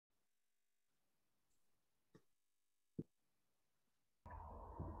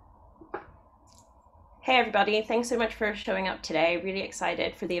Hey everybody, thanks so much for showing up today. Really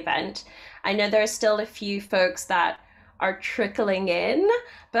excited for the event. I know there are still a few folks that are trickling in,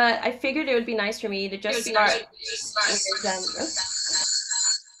 but I figured it would be nice for me to It just would be nice start if you just with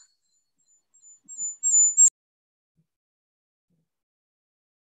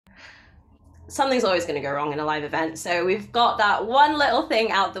something's always going to go wrong in a live event. So we've got that one little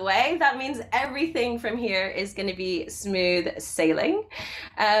thing out the way. That means everything from here is going to be smooth sailing.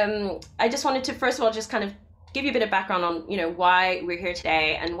 I just wanted to first of all just kind of give you a bit of background on why we're here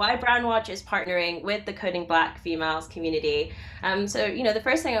today and why Brandwatch is partnering with the Coding Black Females community. The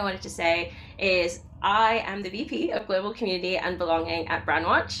first thing I wanted to say is I am the VP of Global Community and Belonging at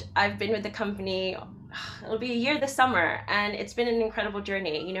Brandwatch. I've been with the company, it'll be a year this summer, and it's been an incredible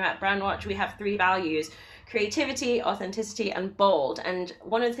journey. At Brandwatch, we have three values: creativity, authenticity, and bold. And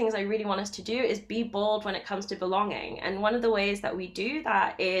one of the things I really want us to do is be bold when it comes to belonging. And one of the ways that we do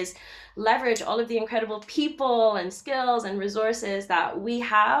that is leverage all of the incredible people and skills and resources that we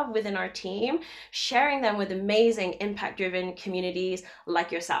have within our team, sharing them with amazing impact-driven communities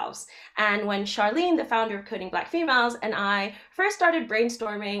like yourselves. And when Charlene, the founder of Coding Black Females, and I first started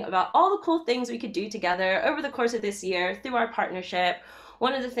brainstorming about all the cool things we could do together over the course of this year through our partnership,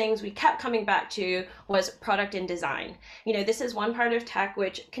 one of the things we kept coming back to was product and design. This is one part of tech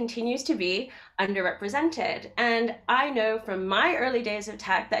which continues to be underrepresented. And I know from my early days of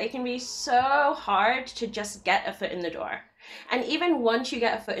tech that it can be so hard to just get a foot in the door. And even once you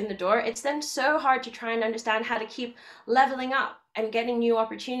get a foot in the door, it's then so hard to try and understand how to keep leveling up and getting new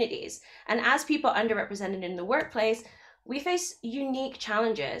opportunities. And as people underrepresented in the workplace, we face unique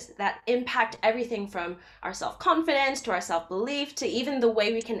challenges that impact everything from our self-confidence to our self-belief to even the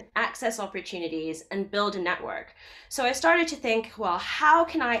way we can access opportunities and build a network. So I started to think, well, how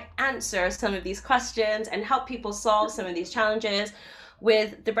can I answer some of these questions and help people solve some of these challenges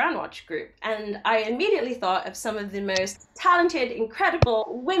with the Brandwatch group? And I immediately thought of some of the most talented,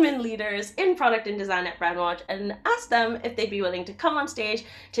 incredible women leaders in product and design at Brandwatch and asked them if they'd be willing to come on stage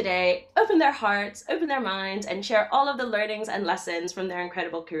today, open their hearts, open their minds, and share all of the learnings and lessons from their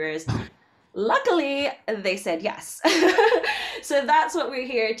incredible careers. Luckily, they said yes. So that's what we're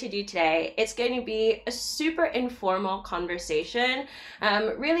here to do today. It's going to be a super informal conversation,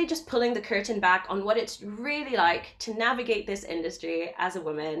 really just pulling the curtain back on what it's really like to navigate this industry as a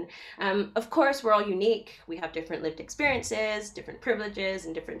woman. Of course, we're all unique. We have different lived experiences, different privileges,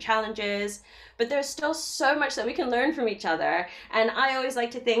 and different challenges, but there's still so much that we can learn from each other. And I always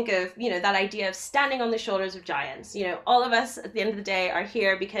like to think of, that idea of standing on the shoulders of giants. All of us at the end of the day are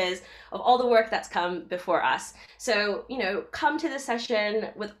here because of all the work that's come before us. So, come to the session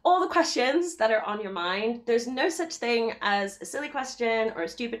with all the questions that are on your mind. There's no such thing as a silly question or a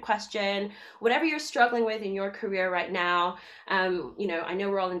stupid question. Whatever you're struggling with in your career right now, I know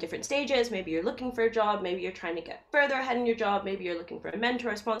we're all in different stages. Maybe you're looking for a job, maybe you're trying to get further ahead in your job, maybe you're looking for a mentor,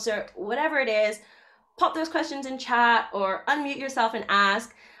 a sponsor, whatever it is, pop those questions in chat or unmute yourself and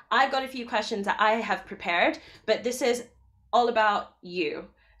ask. I've got a few questions that I have prepared, but this is all about you.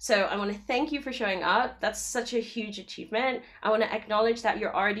 So I want to thank you for showing up. That's such a huge achievement. I want to acknowledge that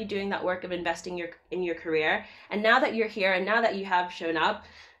you're already doing that work of investing in your career. And now that you're here and now that you have shown up,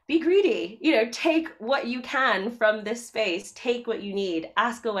 be greedy. Take what you can from this space. Take what you need.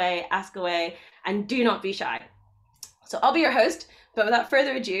 Ask away, and do not be shy. So I'll be your host, but without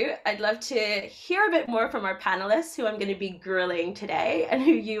further ado, I'd love to hear a bit more from our panelists who I'm going to be grilling today and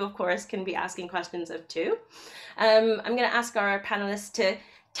who you, of course, can be asking questions of too. I'm going to ask our panelists to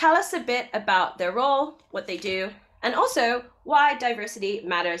tell us a bit about their role, what they do, and also why diversity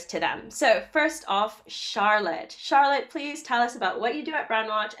matters to them. So first off, Charlotte. Charlotte, please tell us about what you do at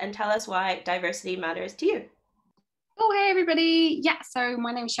Brandwatch and tell us why diversity matters to you. Oh, hey everybody. Yeah, so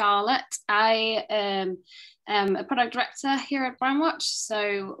my name's Charlotte. I am a product director here at Brandwatch.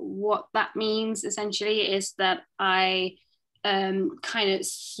 So what that means essentially is that I kind of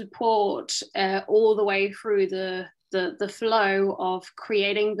support all the way through the flow of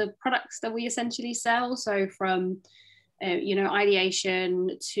creating the products that we essentially sell. So from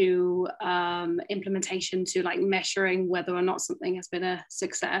ideation to implementation to like measuring whether or not something has been a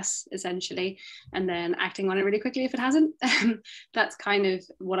success essentially, and then acting on it really quickly if it hasn't. That's kind of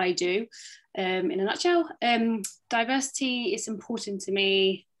what I do in a nutshell. Diversity is important to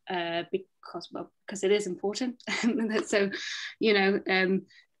me because it is important. So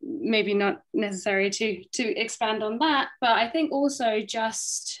maybe not necessary to expand on that, but I think also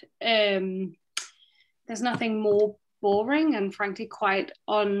just there's nothing more boring and frankly quite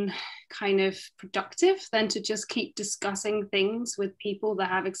kind of productive than to just keep discussing things with people that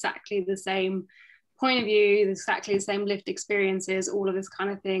have exactly the same point of view, exactly the same lived experiences, all of this kind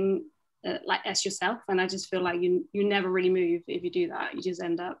of thing. like as yourself. And I just feel like you never really move if you do that. You just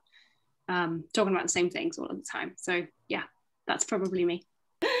end up talking about the same things all of the time. So yeah, that's probably me.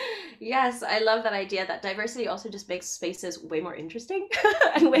 Yes, I love that idea that diversity also just makes spaces way more interesting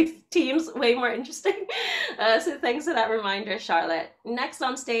and makes teams way more interesting. So thanks for that reminder, Charlotte. Next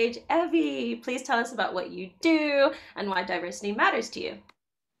on stage, Evie, please tell us about what you do and why diversity matters to you.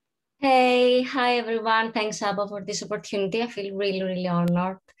 Hey, hi everyone. Thanks, Abba, for this opportunity. I feel really, really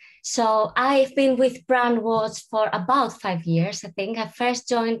honored. So I've been with Brandwatch for about 5 years, I think. I first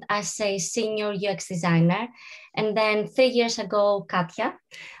joined as a senior UX designer, and then 3 years ago, Katja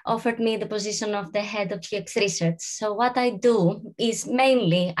offered me the position of the head of UX research. So what I do is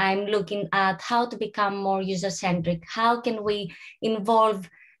mainly I'm looking at how to become more user-centric. How can we involve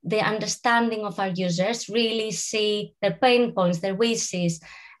the understanding of our users, really see their pain points, their wishes,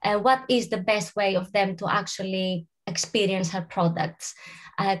 what is the best way of them to actually experience our products.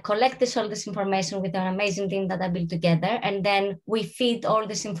 Collect all this information with an amazing team that I built together, and then we feed all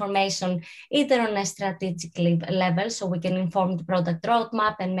this information either on a strategic level, so we can inform the product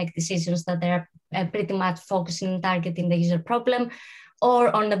roadmap and make decisions that are pretty much focusing on targeting the user problem, or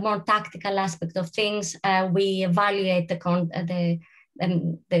on the more tactical aspect of things, we evaluate the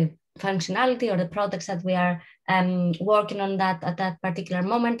functionality or the products that we are working on that at that particular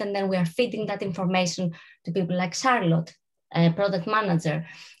moment, and then we are feeding that information to people like Charlotte, product manager,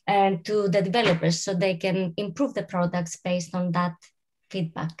 and to the developers so they can improve the products based on that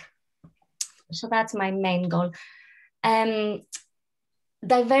feedback. So that's my main goal.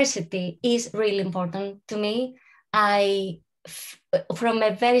 Diversity is really important to me. From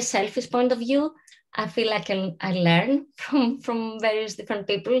a very selfish point of view, I feel like I learn from various different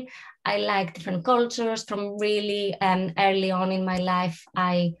people. I like different cultures. From really early on in my life,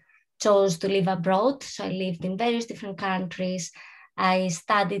 I chose to live abroad. So I lived in various different countries. I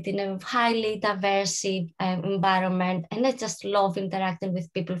studied in a highly diverse environment, and I just love interacting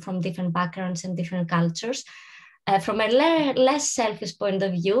with people from different backgrounds and different cultures. From a less selfish point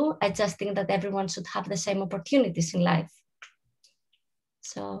of view, I just think that everyone should have the same opportunities in life.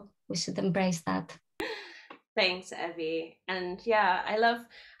 So we should embrace that. Thanks, Evie. And yeah, I love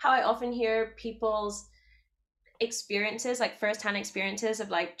how I often hear people's experiences, like firsthand experiences of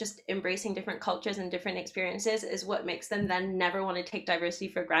like just embracing different cultures and different experiences is what makes them then never want to take diversity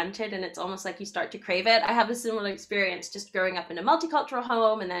for granted. And it's almost like you start to crave it. I have a similar experience just growing up in a multicultural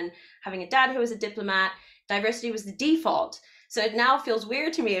home and then having a dad who was a diplomat. Diversity was the default. So it now feels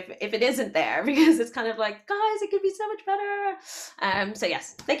weird to me if it isn't there, because it's kind of like, guys, it could be so much better. So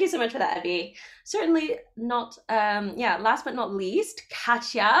yes, thank you so much for that, Abby. Certainly not, last but not least,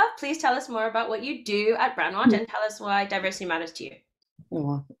 Katja, please tell us more about what you do at Brandwatch and tell us why diversity matters to you.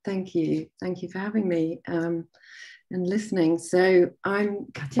 Oh, thank you. Thank you for having me and listening. So I'm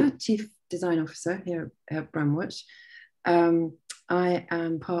Katja, Chief Design Officer here at Brandwatch. I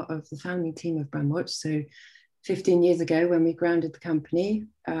am part of the founding team of Brandwatch. So 15 years ago, when we grounded the company,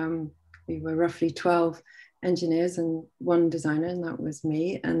 we were roughly 12 engineers and one designer, and that was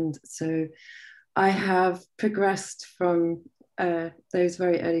me. And so I have progressed from those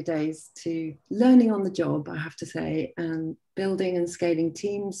very early days to learning on the job, I have to say, and building and scaling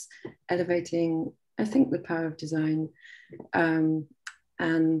teams, elevating, I think, the power of design.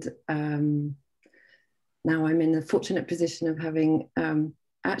 Now I'm in the fortunate position of having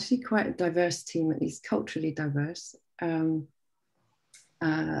actually quite a diverse team, at least culturally diverse. I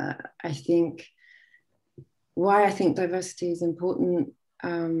think why I think diversity is important,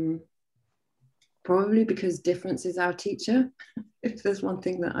 probably because difference is our teacher. If there's one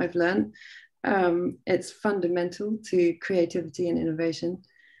thing that I've learned, it's fundamental to creativity and innovation.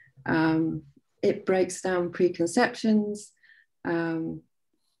 It breaks down preconceptions, in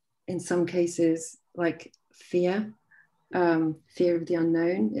some cases like fear of the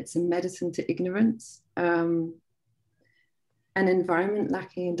unknown. It's a medicine to ignorance. An environment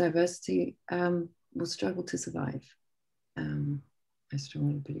lacking in diversity will struggle to survive. I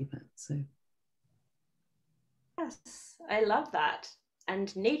strongly believe that. So, yes, I love that.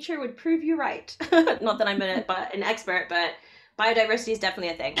 And nature would prove you right. Not that I'm an expert, but biodiversity is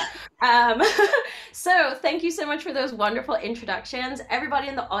definitely a thing. So thank you so much for those wonderful introductions. Everybody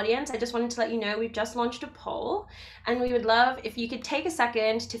in the audience, I just wanted to let you know we've just launched a poll, and we would love if you could take a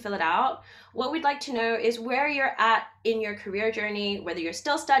second to fill it out. What we'd like to know is where you're at in your career journey, whether you're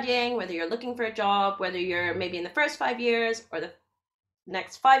still studying, whether you're looking for a job, whether you're maybe in the first 5 years or the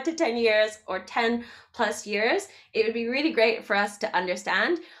next 5 to 10 years or 10 plus years, it would be really great for us to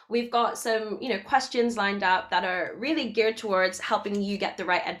understand. We've got some, questions lined up that are really geared towards helping you get the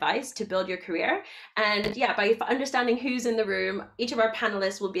right advice to build your career. And yeah, by understanding who's in the room, each of our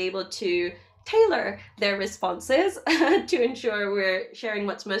panelists will be able to tailor their responses to ensure we're sharing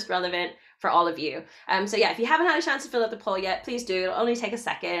what's most relevant for all of you. So yeah, if you haven't had a chance to fill out the poll yet, please do. It'll only take a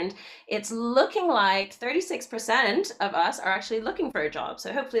second. It's looking like 36% of us are actually looking for a job.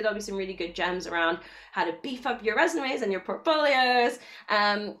 So hopefully there'll be some really good gems around how to beef up your resumes and your portfolios.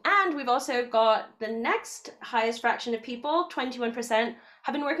 And we've also got the next highest fraction of people, 21%,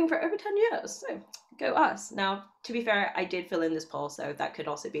 have been working for over 10 years. So go us. Now, to be fair, I did fill in this poll, so that could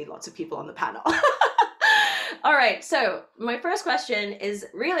also be lots of people on the panel. All right, so my first question is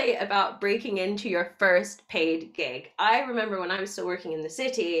really about breaking into your first paid gig. I remember when I was still working in the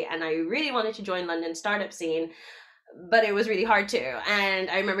city and I really wanted to join London startup scene, but it was really hard to.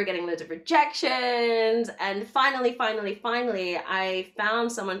 And I remember getting loads of rejections. And finally, I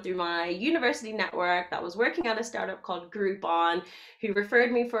found someone through my university network that was working at a startup called Groupon, who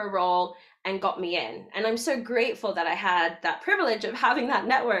referred me for a role and got me in. And I'm so grateful that I had that privilege of having that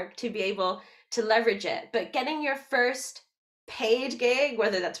network to be able to leverage it. But getting your first paid gig,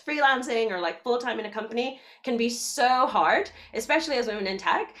 whether that's freelancing or like full-time in a company, can be so hard, especially as women in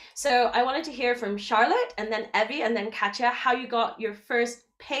tech. So I wanted to hear from Charlotte and then Evie and then Katja, how you got your first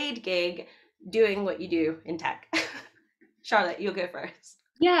paid gig doing what you do in tech. Charlotte, you'll go first.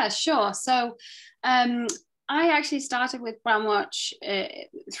 Yeah, sure. So I actually started with Brandwatch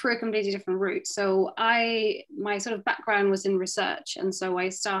through a completely different route. So my sort of background was in research. And so I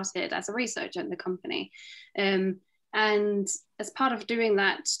started as a researcher at the company. And as part of doing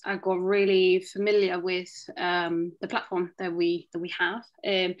that, I got really familiar with the platform that we have.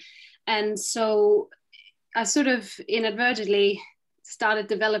 And so I sort of inadvertently started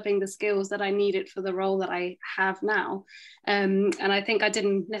developing the skills that I needed for the role that I have now. And I think I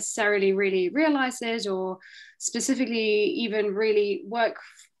didn't necessarily really realize it or specifically even really work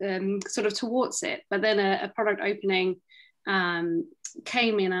sort of towards it. But then a product opening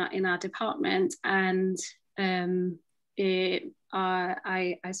came in our department, and I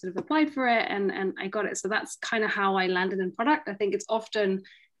sort of applied for it and I got it. So that's kind of how I landed in product. I think it's often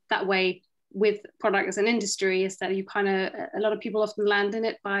that way with product as an industry, is that you a lot of people often land in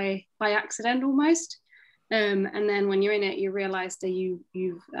it by accident almost. And then when you're in it, you realize that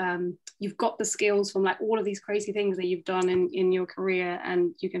you've got the skills from like all of these crazy things that you've done in your career,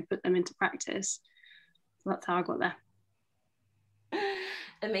 and you can put them into practice. So that's how I got there.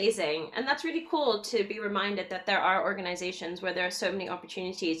 Amazing. And that's really cool to be reminded that there are organizations where there are so many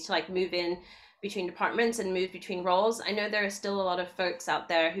opportunities to like move in between departments and move between roles. I know there are still a lot of folks out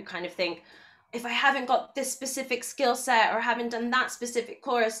there who kind of think, if I haven't got this specific skill set or haven't done that specific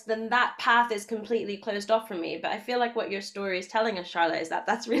course, then that path is completely closed off for me. But I feel like what your story is telling us, Charlotte, is that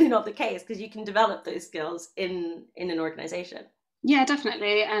that's really not the case, because you can develop those skills in an organization. Yeah,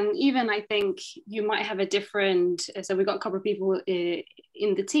 definitely. And even I think you might have a different, so we've got a couple of people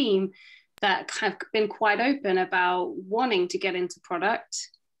in the team that have been quite open about wanting to get into product,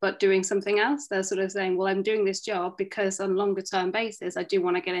 but doing something else. They're sort of saying, well, I'm doing this job because on a longer term basis, I do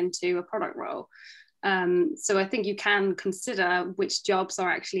want to get into a product role. So I think you can consider which jobs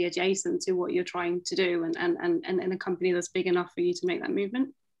are actually adjacent to what you're trying to do and in a company that's big enough for you to make that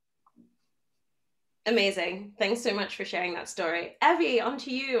movement. Amazing. Thanks so much for sharing that story. Evie, on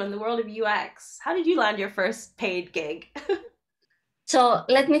to you in the world of UX. How did you land your first paid gig? So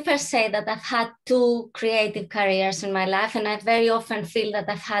let me first say that I've had two creative careers in my life, and I very often feel that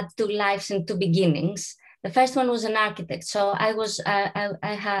I've had two lives and two beginnings. The first one was an architect. So I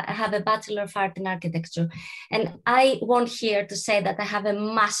have a Bachelor of Art in Architecture, and I want here to say that I have a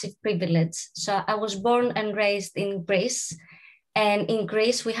massive privilege. So I was born and raised in Greece, and in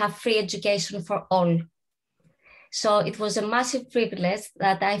Greece we have free education for all. So it was a massive privilege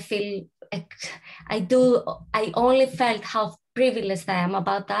that I feel I only felt how privileged I am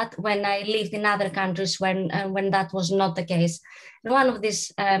about that when I lived in other countries when that was not the case. And one of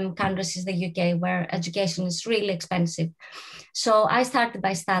these countries is the UK, where education is really expensive. So I started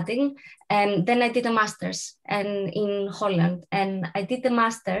by studying, and then I did a master's in Holland, and I did the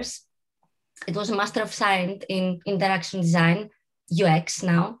master's. It was a Master of Science in Interaction Design, UX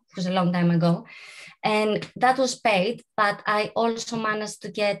now, it was a long time ago. And that was paid, but I also managed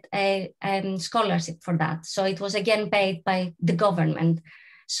to get a scholarship for that. So it was again paid by the government.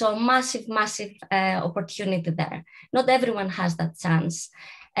 So massive opportunity there. Not everyone has that chance.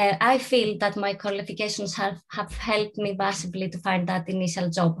 I feel that my qualifications have helped me massively to find that initial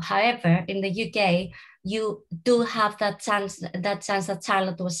job. However, in the UK, you do have that chance that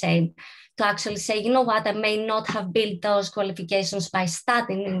Charlotte was saying, to actually say, you know what, I may not have built those qualifications by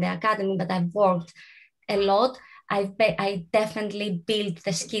studying in the academy, but I've worked a lot. I definitely built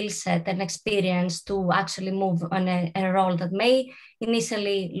the skill set and experience to actually move on a role that may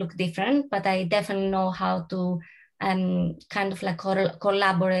initially look different, but I definitely know how to kind of like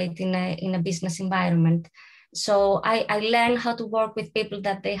collaborate in a business environment. So I learned how to work with people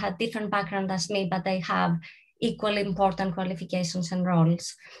that they had different background as me, but they have equally important qualifications and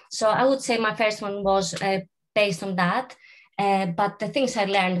roles. So I would say my first one was based on that. But the things I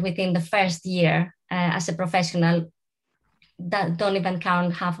learned within the first year as a professional that don't even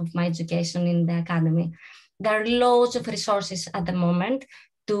count half of my education in the academy. There are loads of resources at the moment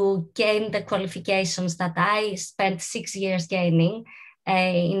to gain the qualifications that I spent 6 years gaining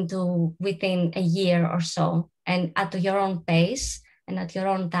into within a year or so, and at your own pace and at your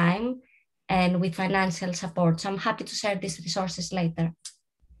own time and with financial support. So I'm happy to share these resources later.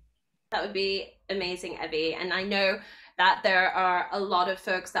 That would be amazing, Evie. And I know that there are a lot of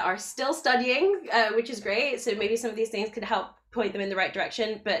folks that are still studying, which is great. So maybe some of these things could help point them in the right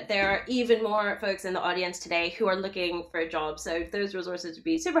direction, but there are even more folks in the audience today who are looking for a job. So those resources would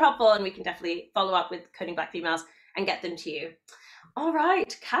be super helpful, and we can definitely follow up with Coding Black Females and get them to you. All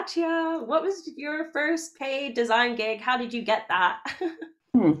right, Katja, what was your first paid design gig? How did you get that?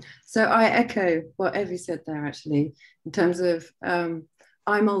 So I echo what Evie said there, actually, in terms of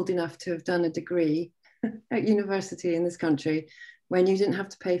I'm old enough to have done a degree at university in this country when you didn't have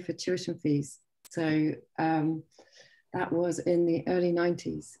to pay for tuition fees. So that was in the early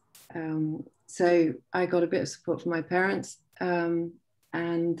 90s. So I got a bit of support from my parents, and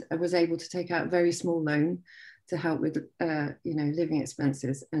I was able to take out a very small loan to help with living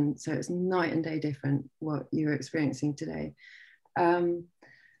expenses. And so it's night and day different what you're experiencing today.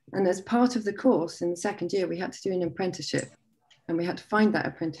 And as part of the course in the second year, we had to do an apprenticeship, and we had to find that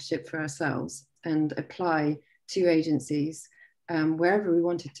apprenticeship for ourselves and apply to agencies wherever we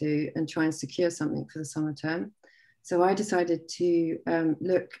wanted to and try and secure something for the summer term. So I decided to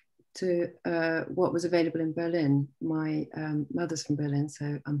look to what was available in Berlin. My mother's from Berlin,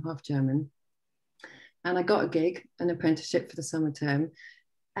 so I'm half German. And I got a gig, an apprenticeship for the summer term.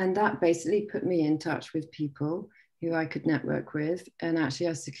 And that basically put me in touch with people who I could network with. And actually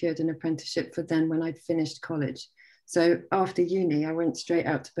I secured an apprenticeship for then when I'd finished college. So after uni, I went straight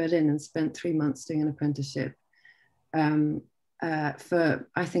out to Berlin and spent 3 months doing an apprenticeship for,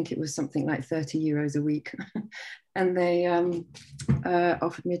 I think it was something like 30 euros a week. And they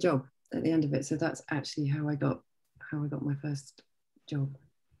offered me a job at the end of it. So that's actually how I got my first job.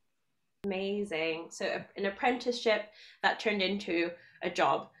 Amazing. So an apprenticeship that turned into a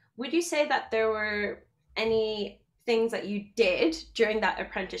job. Would you say that there were any things that you did during that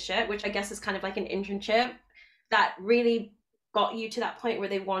apprenticeship, which I guess is kind of like an internship, that really got you to that point where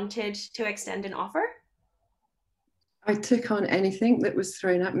they wanted to extend an offer? I took on anything that was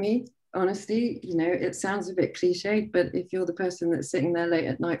thrown at me. Honestly, it sounds a bit cliched, but if you're the person that's sitting there late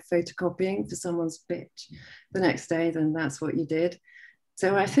at night photocopying for someone's pitch the next day, then that's what you did.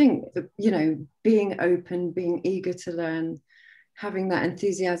 So I think, being open, being eager to learn, having that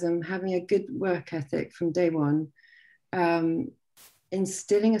enthusiasm, having a good work ethic from day one,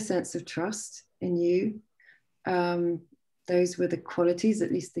 instilling a sense of trust in you. Those were the qualities,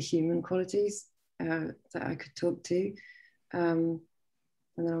 at least the human qualities, that I could talk to. And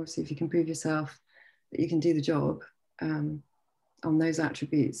then obviously if you can prove yourself that you can do the job on those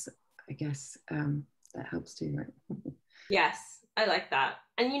attributes, I guess that helps too, right? Yes, I like that.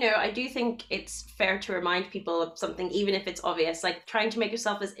 And I do think it's fair to remind people of something, even if it's obvious, like trying to make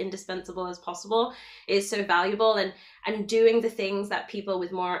yourself as indispensable as possible is so valuable, and doing the things that people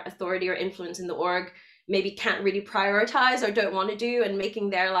with more authority or influence in the org maybe can't really prioritize or don't want to do, and making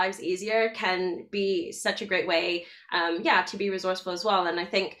their lives easier can be such a great way to be resourceful as well. And I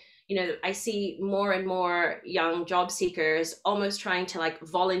think I see more and more young job seekers almost trying to like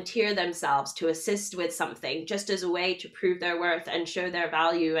volunteer themselves to assist with something just as a way to prove their worth and show their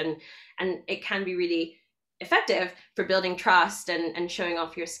value, and it can be really effective for building trust and showing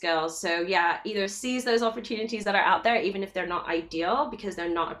off your skills. So yeah, either seize those opportunities that are out there, even if they're not ideal because they're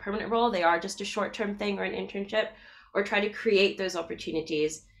not a permanent role, they are just a short-term thing or an internship, or try to create those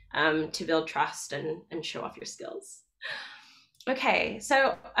opportunities to build trust and show off your skills. Okay,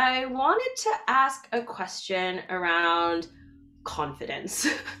 so I wanted to ask a question around confidence.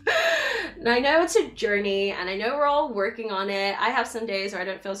 And I know it's a journey, and I know we're all working on it. I have some days where I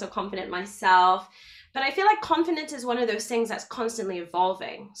don't feel so confident myself. But I feel like confidence is one of those things that's constantly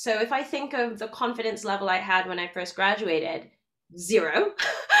evolving. So if I think of the confidence level I had when I first graduated, zero.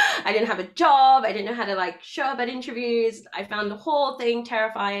 I didn't have a job. I didn't know how to like show up at interviews. I found the whole thing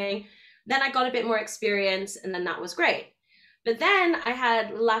terrifying. Then I got a bit more experience, and then that was great. But then I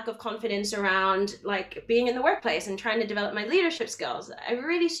had lack of confidence around like being in the workplace and trying to develop my leadership skills. I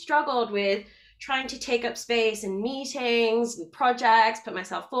really struggled with trying to take up space in meetings and projects, put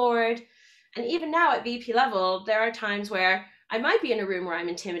myself forward. And even now at VP level, there are times where I might be in a room where I'm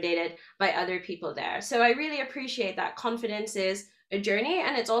intimidated by other people there. So I really appreciate that confidence is a journey,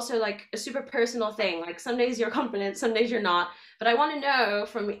 and it's also like a super personal thing. Like some days you're confident, some days you're not. But I want to know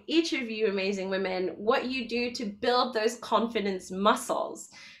from each of you amazing women what you do to build those confidence muscles,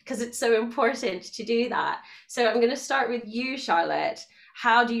 because it's so important to do that. So I'm going to start with you, Charlotte.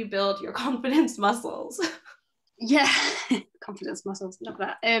 How do you build your confidence muscles? Yeah, confidence muscles, love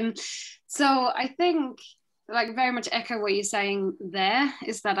that. So I think, like, very much echo what you're saying there,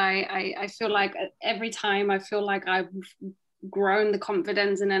 is that I feel like every time I feel like I've grown the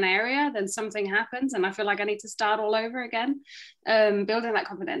confidence in an area, then something happens and I feel like I need to start all over again, building that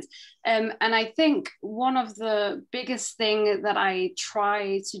confidence. And I think one of the biggest thing that I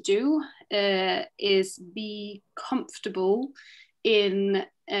try to do is be comfortable in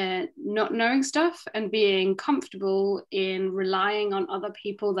not knowing stuff, and being comfortable in relying on other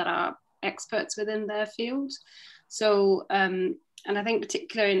people that are experts within their field. So and I think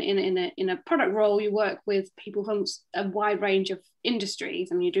particularly in a product role, you work with people from a wide range of industries.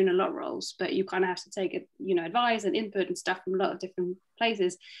 I mean, you're doing a lot of roles, but you kind of have to take advice and input and stuff from a lot of different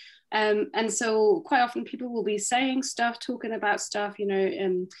places. And so quite often people will be saying stuff, talking about stuff,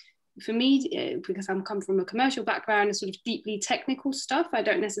 for me, because I'm come from a commercial background, it's sort of deeply technical stuff. I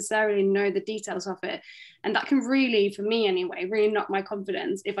don't necessarily know the details of it. And that can really, for me anyway, really knock my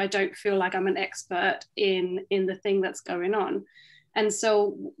confidence if I don't feel like I'm an expert in the thing that's going on. And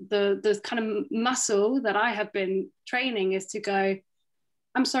so the kind of muscle that I have been training is to go,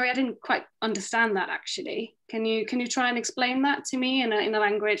 I'm sorry, I didn't quite understand that actually. Can you try and explain that to me in a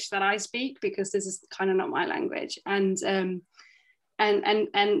language that I speak? Because this is kind of not my language. And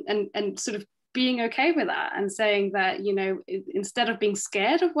sort of being okay with that, and saying that, instead of being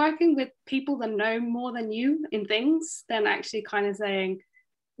scared of working with people that know more than you in things, then actually kind of saying,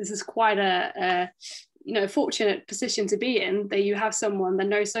 this is quite a fortunate position to be in, that you have someone that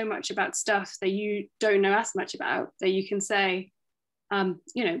knows so much about stuff that you don't know as much about, that you can say,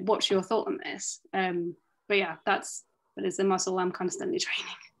 what's your thought on this? But yeah, that is a muscle I'm constantly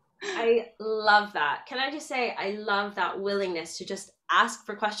training. I love that. Can I just say, I love that willingness to just ask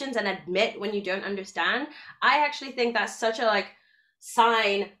for questions and admit when you don't understand. I actually think that's such a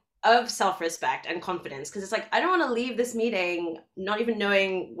sign of self-respect and confidence, because it's like, I don't want to leave this meeting not even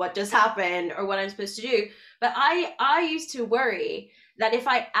knowing what just happened or what I'm supposed to do. But I used to worry that if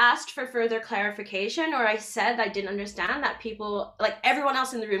I asked for further clarification, or I said I didn't understand, that people, like everyone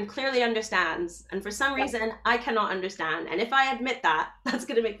else in the room, clearly understands, and for some reason I cannot understand. And if I admit that, that's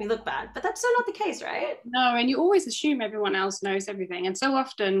going to make me look bad. But that's so not the case, right? No, and you always assume everyone else knows everything. And so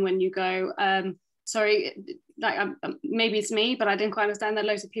often when you go, sorry, maybe it's me, but I didn't quite understand that,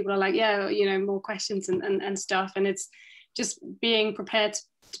 loads of people are like, yeah, more questions and stuff. And it's just being prepared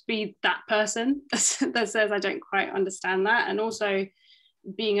to be that person that says, I don't quite understand that. And also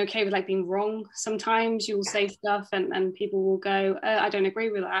being okay with being wrong. Sometimes you will say stuff and people will go, I don't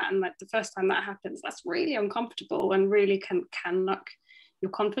agree with that. And the first time that happens, that's really uncomfortable and really can knock your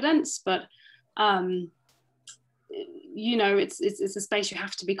confidence. But it's a space you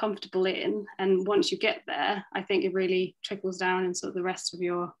have to be comfortable in. And once you get there, I think it really trickles down in sort of the rest of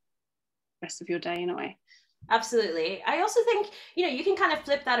your day in a way. Absolutely. I also think, you can kind of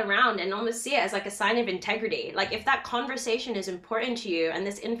flip that around and almost see it as a sign of integrity. Like if that conversation is important to you and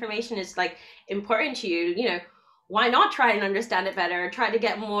this information is important to you, why not try and understand it better? Try to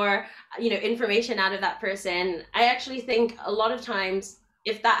get more, information out of that person. I actually think a lot of times,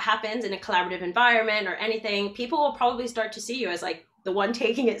 if that happens in a collaborative environment or anything, people will probably start to see you as the one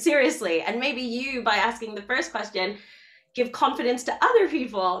taking it seriously. And maybe you, by asking the first question, give confidence to other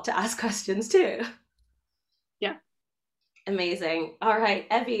people to ask questions too. Yeah. Amazing. All right,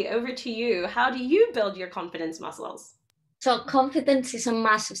 Evie, over to you. How do you build your confidence muscles? So confidence is a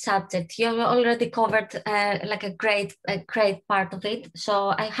massive subject. You have already covered a great part of it. So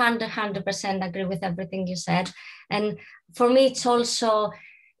I 100% agree with everything you said. And for me, it's also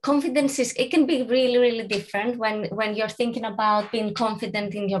confidence it can be really, really different when you're thinking about being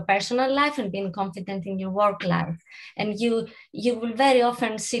confident in your personal life and being confident in your work life. And you will very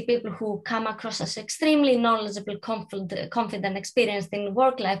often see people who come across as extremely knowledgeable, confident, experienced in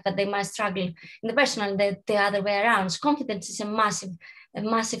work life, but they might struggle in the personal, the other way around. So confidence is a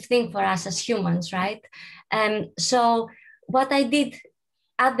massive thing for us as humans, right? So what I did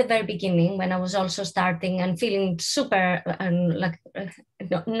at the very beginning, when I was also starting and feeling super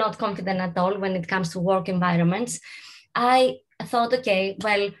not confident at all when it comes to work environments, I thought, okay,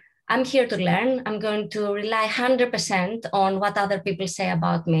 well, I'm here to learn. I'm going to rely 100% on what other people say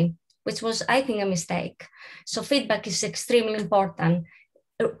about me, which was, I think, a mistake. So feedback is extremely important.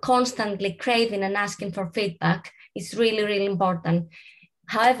 Constantly craving and asking for feedback is really, really important.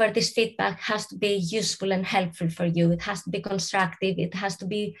 However, this feedback has to be useful and helpful for you. It has to be constructive. It has to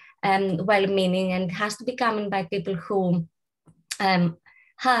be well-meaning, and it has to be coming by people who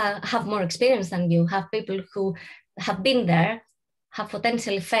have more experience than you, have people who have been there, have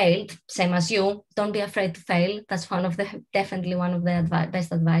potentially failed, same as you. Don't be afraid to fail. That's definitely one of the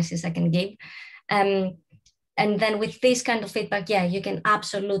best advices I can give. And then with this kind of feedback, yeah, you can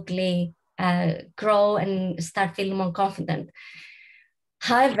absolutely grow and start feeling more confident.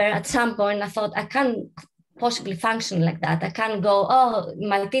 However, at some point I thought I can't possibly function like that. I can't go, oh,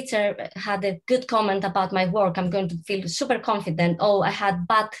 my teacher had a good comment about my work, I'm going to feel super confident. Oh, I had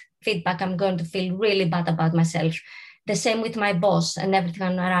bad feedback, I'm going to feel really bad about myself. The same with my boss and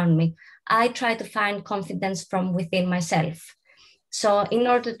everything around me. I try to find confidence from within myself. So in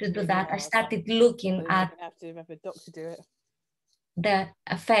order to do that, I started looking at have a doctor do it. The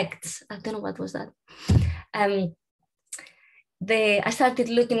effects. I don't know what was that. I started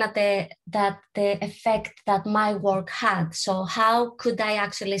looking at the effect that my work had. So how could I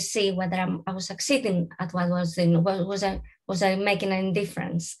actually see whether I was succeeding at what I was doing? Was I making any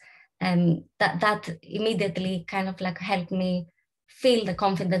difference? And that immediately kind of like helped me feel the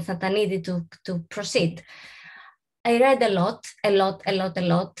confidence that I needed to proceed. I read a lot.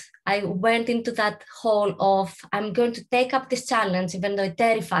 I went into that hole of, I'm going to take up this challenge, even though it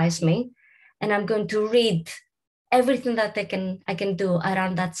terrifies me, and I'm going to read everything that I can do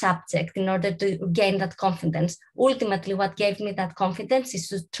around that subject in order to gain that confidence. Ultimately, what gave me that confidence is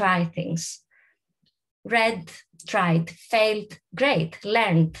to try things. Read, tried, failed, great,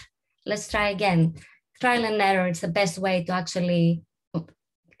 learned. Let's try again. Trial and error is the best way to actually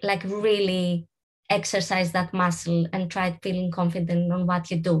like really exercise that muscle and try feeling confident on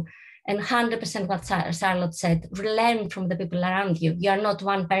what you do. And 100% what Charlotte said, learn from the people around you. You are not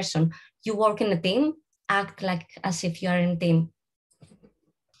one person. You work in a team, act like as if you are in a team.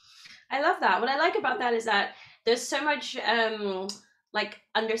 I love that. What I like about that is that there's so much like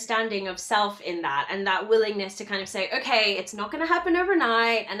understanding of self in that, and that willingness to kind of say, okay, it's not going to happen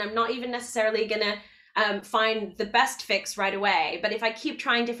overnight, and I'm not even necessarily going to find the best fix right away. But if I keep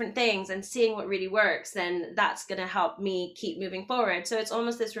trying different things and seeing what really works, then that's going to help me keep moving forward. So it's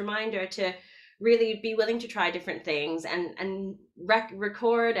almost this reminder to really be willing to try different things and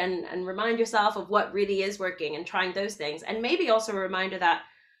record and remind yourself of what really is working and trying those things. And maybe also a reminder that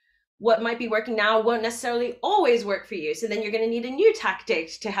what might be working now won't necessarily always work for you. So then you're going to need a new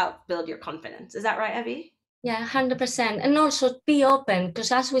tactic to help build your confidence. Is that right, Evie? Yeah, 100%. And also be open,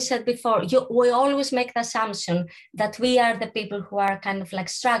 because as we said before, we always make the assumption that we are the people who are kind of like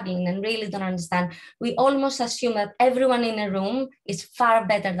struggling and really don't understand. We almost assume that everyone in a room is far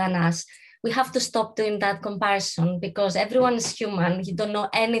better than us. We have to stop doing that comparison, because everyone is human. You don't know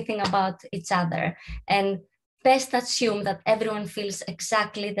anything about each other. And best assume that everyone feels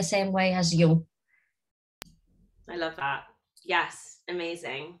exactly the same way as you. I love that. Yes,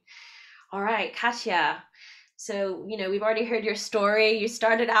 amazing. All right, Katja. So, we've already heard your story. You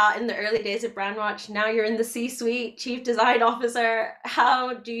started out in the early days of Brandwatch. Now you're in the C-suite, Chief Design Officer.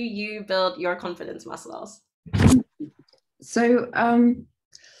 How do you build your confidence muscles? So,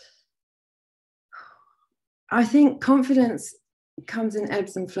 I think confidence comes in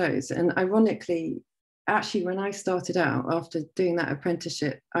ebbs and flows. And ironically, actually, when I started out after doing that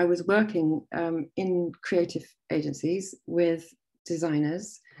apprenticeship, I was working in creative agencies with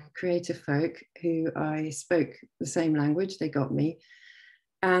designers, creative folk who I spoke the same language, they got me.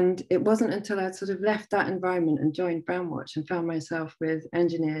 And it wasn't until I sort of left that environment and joined Brandwatch and found myself with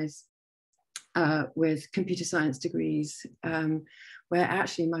engineers, with computer science degrees, where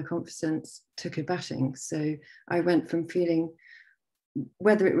actually my confidence took a bashing. So I went from feeling,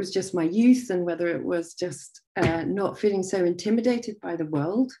 whether it was just my youth and whether it was just not feeling so intimidated by the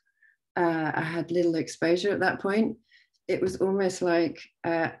world, I had little exposure at that point. It was almost like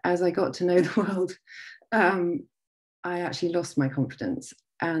as I got to know the world, I actually lost my confidence.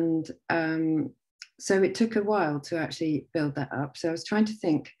 And so it took a while to actually build that up. So I was trying to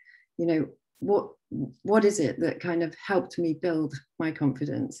think, you know, what is it that kind of helped me build my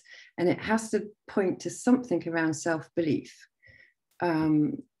confidence? And it has to point to something around self-belief.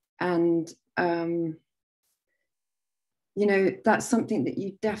 You know, that's something that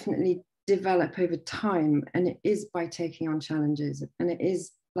you definitely develop over time, and it is by taking on challenges, and it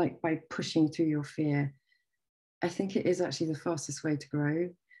is like by pushing through your fear. I think it is actually the fastest way to grow,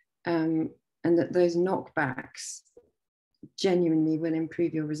 and that those knockbacks genuinely will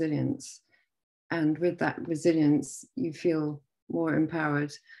improve your resilience, and with that resilience you feel more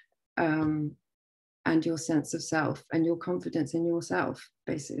empowered, and your sense of self and your confidence in yourself,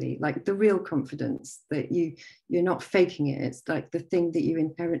 basically, like the real confidence that you're not faking it. It's like the thing that you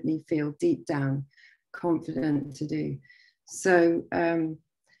inherently feel deep down confident to do. So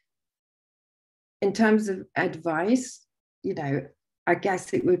in terms of advice, you know, I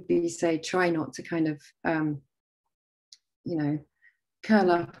guess it would be, say, try not to kind of you know,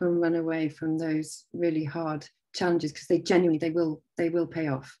 curl up and run away from those really hard challenges, because they genuinely, they will pay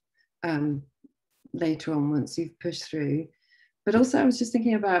off later on once you've pushed through. But also I was just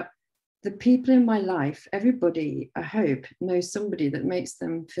thinking about the people in my life. Everybody, I hope, knows somebody that makes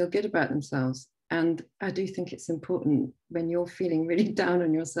them feel good about themselves. And I do think it's important when you're feeling really down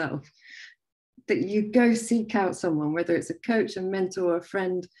on yourself that you go seek out someone, whether it's a coach, a mentor, a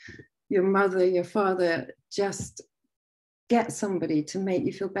friend, your mother, your father. Just get somebody to make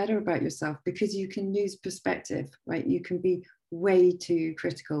you feel better about yourself, because you can lose perspective, right? You can be way too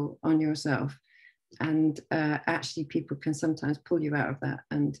critical on yourself. And actually people can sometimes pull you out of that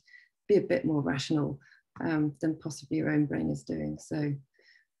and be a bit more rational than possibly your own brain is doing. So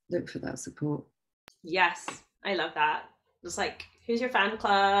look for that support. Yes, I love that. Just like, who's your fan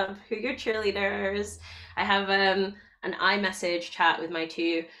club? Who are your cheerleaders? I have an iMessage chat with my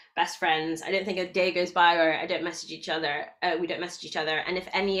two best friends. I don't think a day goes by where I don't message each other. We don't message each other. And if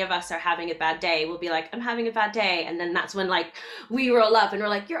any of us are having a bad day, we'll be like, I'm having a bad day. And then that's when like we roll up and we're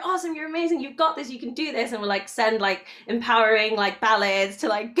like, you're awesome, you're amazing, you've got this, you can do this. And we'll like send like empowering like ballads to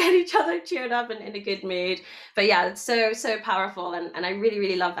like get each other cheered up and in a good mood. But yeah, it's so powerful. And I really,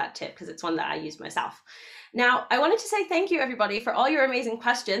 really love that tip, because it's one that I use myself. Now, I wanted to say thank you, everybody, for all your amazing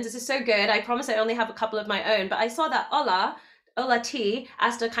questions. This is so good. I promise I only have a couple of my own, but I saw that Ola T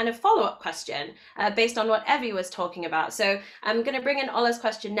asked a kind of follow-up question based on what Evie was talking about. So I'm going to bring in Ola's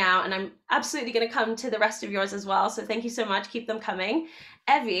question now, and I'm absolutely going to come to the rest of yours as well. So thank you so much. Keep them coming.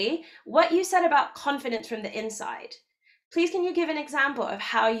 Evie, what you said about confidence from the inside, please can you give an example of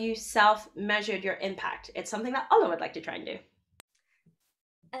how you self-measured your impact? It's something that Ola would like to try and do.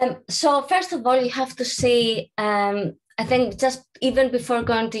 So first of all, you have to see, I think just even before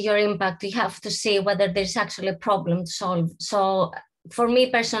going to your impact, you have to see whether there's actually a problem to solve. So for me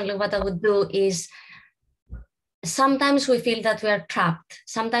personally, what I would do is, sometimes we feel that we are trapped.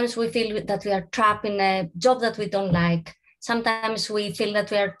 Sometimes we feel that we are trapped in a job that we don't like. Sometimes we feel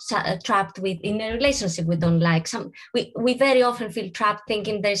that we are trapped in a relationship we don't like. We very often feel trapped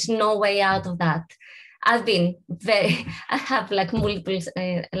thinking there's no way out of that. I have like multiple,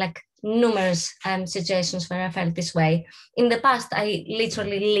 numerous situations where I felt this way. In the past, I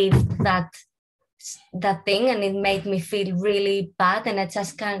literally lived that thing, and it made me feel really bad. And I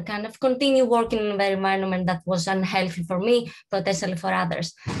just kind of continue working in an environment that was unhealthy for me, potentially for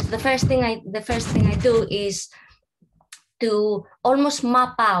others. The first thing I do is to almost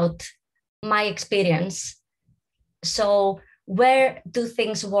map out my experience. So where do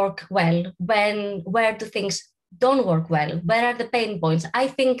things work well? Where do things don't work well? Where are the pain points? I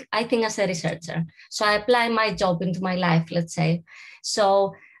think as a researcher. So I apply my job into my life, let's say.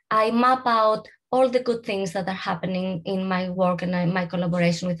 So I map out all the good things that are happening in my work and my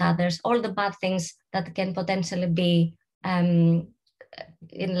collaboration with others, all the bad things that can potentially be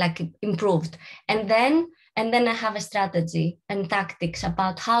improved. And then I have a strategy and tactics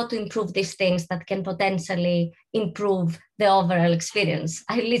about how to improve these things that can potentially improve the overall experience.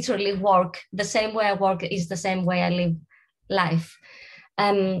 I literally work, the same way I work is the same way I live life.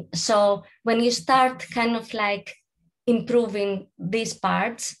 So when you start kind of like improving these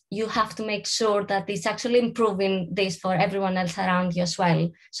parts, you have to make sure that it's actually improving this for everyone else around you as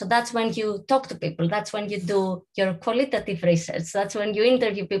well. So that's when you talk to people, that's when you do your qualitative research, that's when you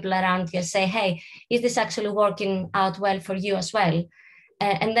interview people around you and say, hey, is this actually working out well for you as well?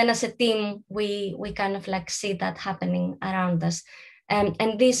 And then as a team, we kind of like see that happening around us.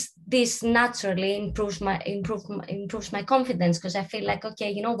 And this naturally improves my confidence, because I feel like,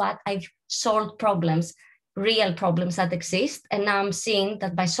 okay, you know what, I've solved problems, real problems that exist, and now I'm seeing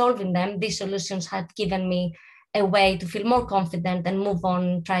that by solving them, these solutions have given me a way to feel more confident and move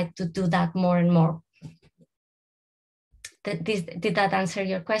on, try to do that more and more. Did that answer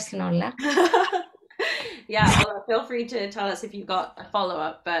your question, Ola? Yeah, Ola, feel free to tell us if you've got a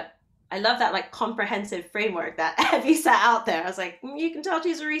follow-up, but I love that like comprehensive framework that Evie set out there. I was like, you can tell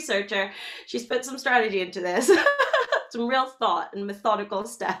she's a researcher. She's put some strategy into this, some real thought and methodical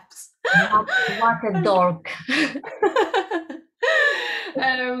steps. What a dork.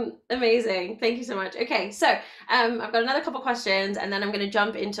 Amazing. Thank you so much. Okay, so I've got another couple questions and then I'm going to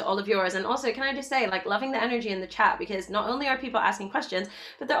jump into all of yours. And also, can I just say, like, loving the energy in the chat, because not only are people asking questions,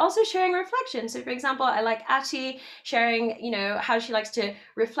 but they're also sharing reflections. So for example, I like Ati sharing, you know, how she likes to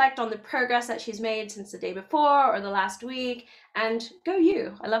reflect on the progress that she's made since the day before or the last week. And go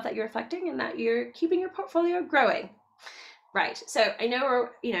you. I love that you're reflecting and that you're keeping your portfolio growing. Right. So I know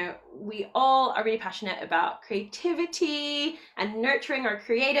we all are really passionate about creativity and nurturing our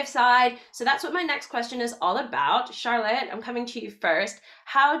creative side. So that's what my next question is all about. Charlotte, I'm coming to you first.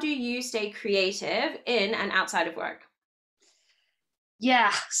 How do you stay creative in and outside of work?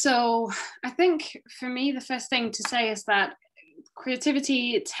 Yeah, so I think for me, the first thing to say is that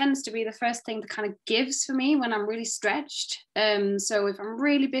creativity tends to be the first thing that kind of gives for me when I'm really stretched. So if I'm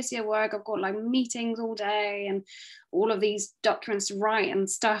really busy at work, I've got like meetings all day and all of these documents to write and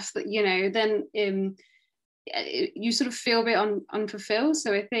stuff that, you know, then you sort of feel a bit unfulfilled.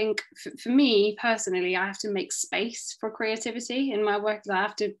 So I think for me personally, I have to make space for creativity in my work. I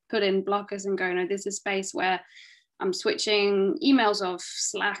have to put in blockers and go, no, this is space where I'm switching emails off,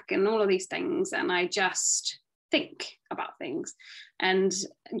 Slack and all of these things, and I just think about things and,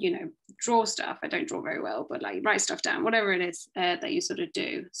 you know, draw stuff. I don't draw very well, but like write stuff down, whatever it is that you sort of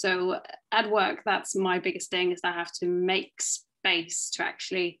do. So at work, that's my biggest thing, is that I have to make space to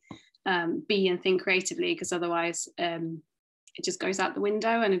actually be and think creatively, because otherwise it just goes out the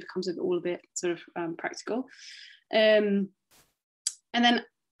window and it becomes all a bit sort of practical. And then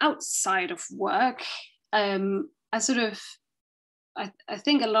outside of work, I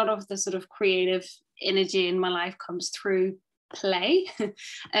think a lot of the sort of creative energy in my life comes through play,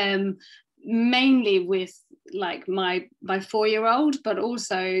 mainly with like my 4-year-old, but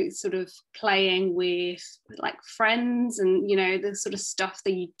also sort of playing with like friends and, you know, the sort of stuff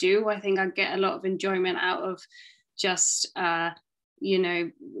that you do. I think I get a lot of enjoyment out of just you know,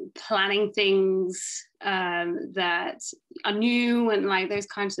 planning things that are new and like those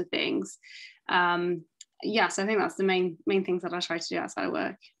kinds of things. Yes, I think that's the main things that I try to do outside of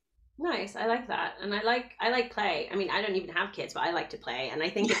work. Nice. I like that. And I like play. I mean, I don't even have kids, but I like to play. And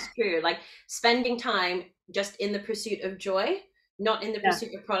I think it's true. Like spending time just in the pursuit of joy, not in the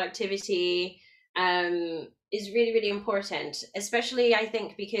pursuit of productivity, is really, really important. Especially, I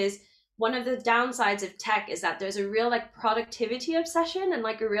think, because one of the downsides of tech is that there's a real like productivity obsession and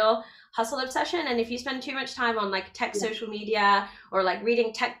like a real hustle obsession. And if you spend too much time on like tech social media or like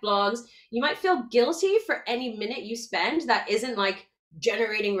reading tech blogs, you might feel guilty for any minute you spend that isn't like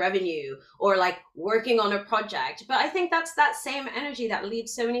generating revenue or like working on a project. But I think that's that same energy that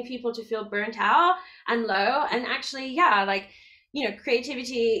leads so many people to feel burnt out and low. And actually, yeah, like, you know,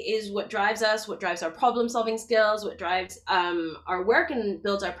 creativity is what drives us, what drives our problem solving skills, what drives our work and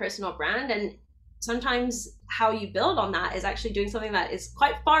builds our personal brand. And sometimes how you build on that is actually doing something that is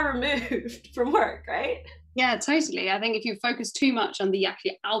quite far removed from work, right? Yeah, totally. I think if you focus too much on the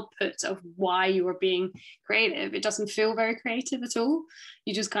actual output of why you are being creative, it doesn't feel very creative at all.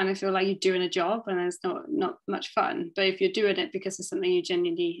 You just kind of feel like you're doing a job and it's not much fun. But if you're doing it because it's something you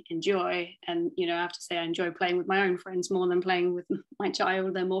genuinely enjoy, and, you know, I have to say I enjoy playing with my own friends more than playing with my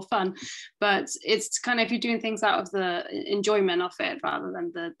child, they're more fun. But it's kind of, if you're doing things out of the enjoyment of it rather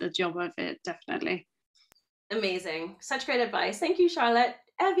than the job of it, definitely. Amazing. Such great advice. Thank you, Charlotte.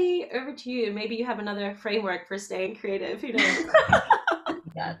 Evie, over to you. Maybe you have another framework for staying creative. Who knows?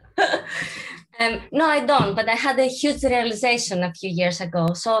 No, I don't, but I had a huge realization a few years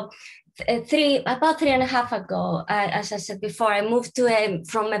ago. So about 3.5 ago, as I said before, I moved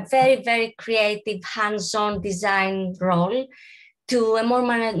from a very, very creative, hands-on design role to a more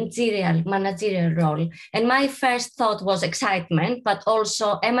managerial role. And my first thought was excitement, but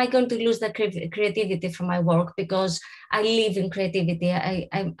also, am I going to lose the creativity from my work? Because I live in creativity.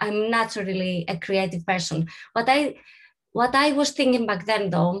 I'm naturally a creative person. What I was thinking back then,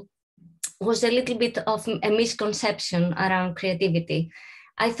 though, was a little bit of a misconception around creativity.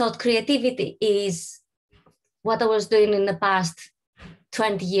 I thought creativity is what I was doing in the past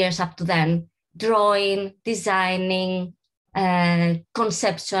 20 years up to then, drawing, designing,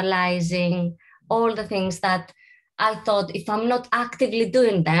 conceptualizing, all the things that I thought if I'm not actively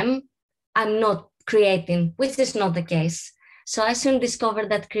doing them, I'm not creating, which is not the case. So I soon discovered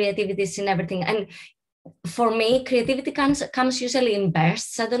that creativity is in everything. And for me, creativity comes usually in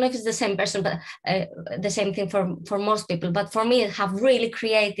bursts. I don't know if it's the same person, but the same thing for most people. But for me, I have really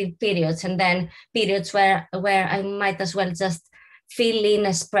creative periods, and then periods where I might as well just fill in a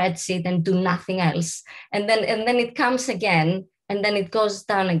spreadsheet and do nothing else. And then it comes again, and then it goes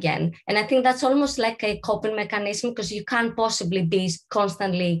down again. And I think that's almost like a coping mechanism, because you can't possibly be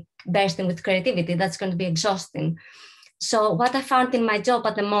constantly bursting with creativity. That's going to be exhausting. So what I found in my job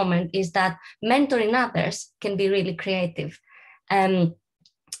at the moment is that mentoring others can be really creative.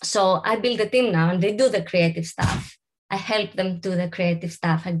 So I build a team now, and they do the creative stuff. I help them do the creative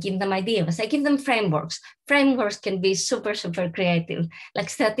stuff. I give them ideas. I give them frameworks. Frameworks can be super, super creative. Like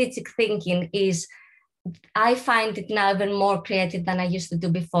strategic thinking is, I find it now even more creative than I used to do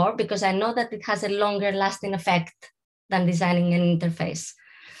before, because I know that it has a longer lasting effect than designing an interface,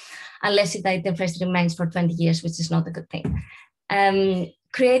 unless the interface remains for 20 years, which is not a good thing.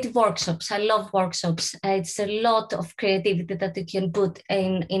 Creative workshops. I love workshops. It's a lot of creativity that you can put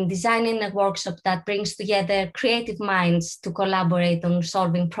in designing a workshop that brings together creative minds to collaborate on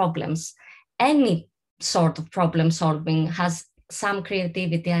solving problems. Any sort of problem solving has some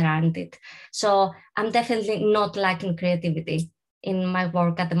creativity around it. So I'm definitely not lacking creativity in my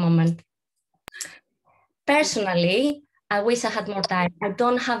work at the moment. Personally, I wish I had more time. I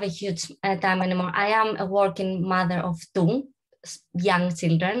don't have a huge time anymore. I am a working mother of 2 young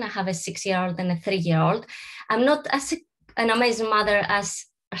children. I have a 6-year-old and a 3-year-old. I'm not as an amazing mother as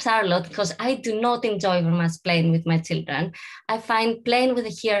Charlotte, because I do not enjoy very much playing with my children. I find playing with a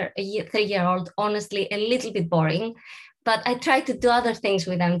 3-year-old honestly a little bit boring, but I try to do other things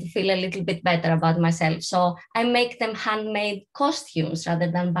with them to feel a little bit better about myself. So I make them handmade costumes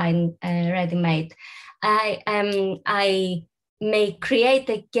rather than buying ready-made. I may create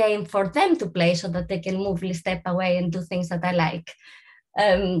a game for them to play so that they can move, step away and do things that I like.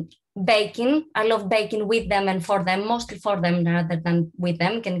 Baking, I love baking with them and for them, mostly for them rather than with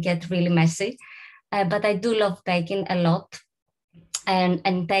them, can get really messy. But I do love baking a lot,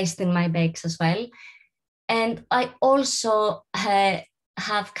 and tasting my bakes as well. And I also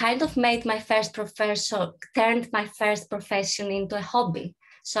have kind of made my first turned my first profession into a hobby.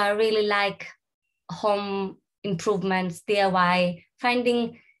 So I really like home improvements, DIY,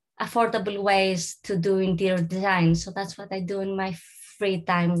 finding affordable ways to do interior design. So that's what I do in my free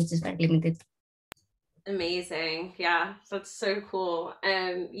time, which is very limited. Amazing. Yeah, that's so cool.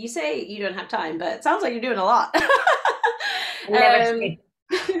 You say you don't have time, but it sounds like you're doing a lot.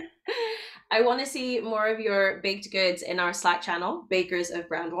 I want to see more of your baked goods in our Slack channel, Bakers of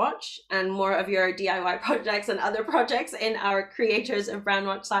Brandwatch, and more of your DIY projects and other projects in our Creators of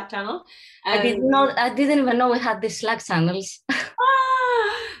Brandwatch Slack channel. I didn't even know we had these Slack channels.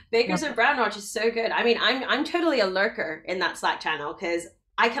 Bakers of Brandwatch is so good. I mean, I'm totally a lurker in that Slack channel because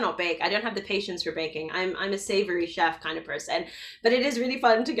I cannot bake. I don't have the patience for baking. I'm a savory chef kind of person, but it is really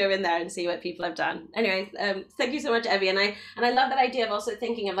fun to go in there and see what people have done. Anyway, thank you so much, Evie. And I love that idea of also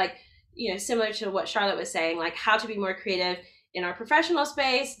thinking of, like, you know, similar to what Charlotte was saying, like how to be more creative in our professional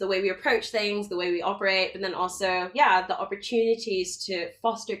space, the way we approach things, the way we operate, but then also, yeah, the opportunities to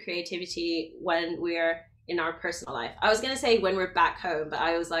foster creativity when we're in our personal life. I was going to say when we're back home, but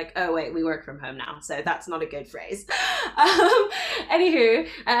I was like, oh wait, we work from home now, so that's not a good phrase. Anywho,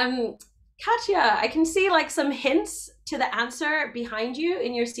 Katja, I can see like some hints to the answer behind you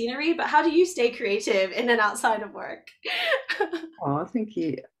in your scenery, but how do you stay creative in and outside of work? Oh, thank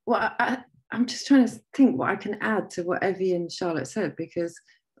you. Well, I'm just trying to think what I can add to what Evie and Charlotte said, because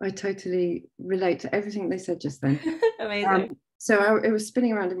I totally relate to everything they said just then. Amazing. It was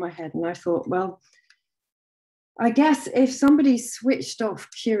spinning around in my head, and I thought, well, I guess if somebody switched off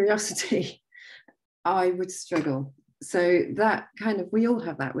curiosity, I would struggle. So that kind of, we all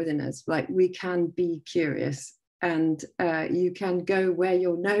have that within us, like we can be curious, and you can go where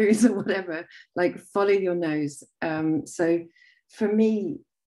your nose or whatever, like follow your nose. So for me,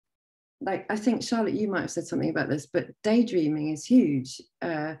 like, I think Charlotte, you might have said something about this, but daydreaming is huge.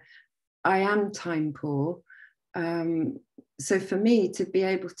 I am time poor. So for me to be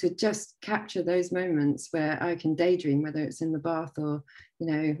able to just capture those moments where I can daydream, whether it's in the bath or, you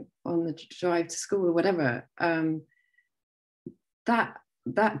know, on the drive to school or whatever,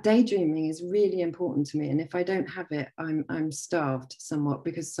 that daydreaming is really important to me. And if I don't have it, I'm starved somewhat,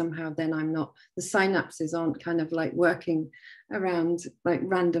 because somehow then I'm not, the synapses aren't kind of like working around like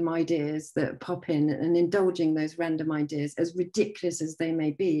random ideas that pop in, and indulging those random ideas, as ridiculous as they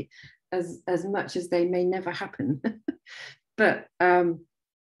may be, as much as they may never happen. But I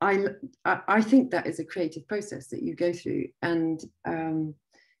think that is a creative process that you go through. And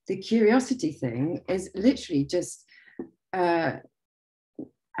the curiosity thing is literally just,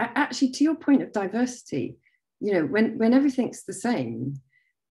 actually, to your point of diversity, you know, when everything's the same,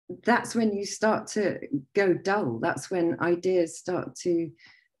 that's when you start to go dull. That's when ideas start to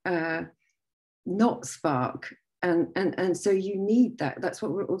not spark. And so you need that. That's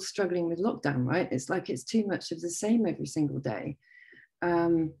what we're all struggling with lockdown, right? It's like it's too much of the same every single day.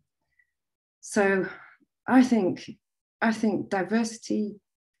 So I think diversity,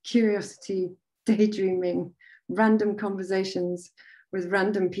 curiosity, daydreaming, random conversations with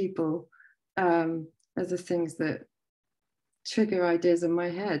random people are the things that trigger ideas in my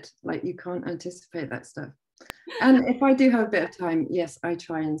head. Like, you can't anticipate that stuff. And if I do have a bit of time, yes, I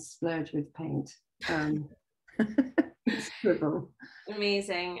try and splurge with paint. Scribble.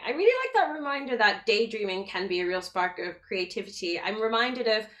 Amazing. I really like that reminder that daydreaming can be a real spark of creativity. I'm reminded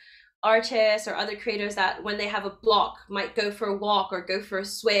of artists or other creators that when they have a block might go for a walk or go for a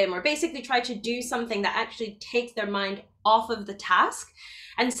swim, or basically try to do something that actually takes their mind off of the task,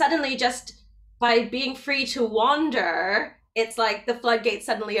 and suddenly, just by being free to wander, it's like the floodgates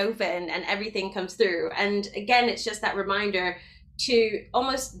suddenly open and everything comes through. And again, it's just that reminder to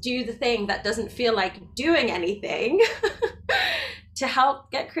almost do the thing that doesn't feel like doing anything to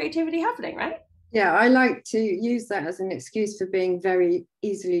help get creativity happening, right? Yeah, I like to use that as an excuse for being very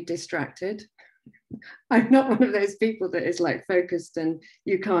easily distracted. I'm not one of those people that is like focused and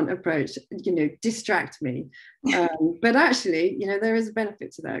you can't approach, you know, distract me. But actually, you know, there is a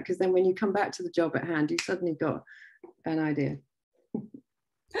benefit to that, because then when you come back to the job at hand, you've suddenly got an idea.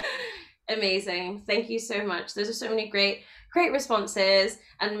 Amazing. Thank you so much. Those are so many great responses.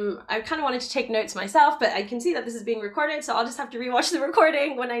 And I kind of wanted to take notes myself, but I can see that this is being recorded, so I'll just have to rewatch the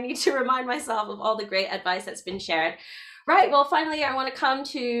recording when I need to remind myself of all the great advice that's been shared. Right, well, finally, I want to come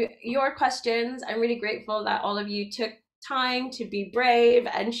to your questions. I'm really grateful that all of you took time to be brave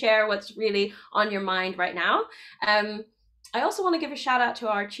and share what's really on your mind right now. I also want to give a shout out to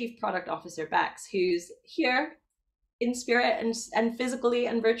our Chief Product Officer, Bex, who's here in spirit and physically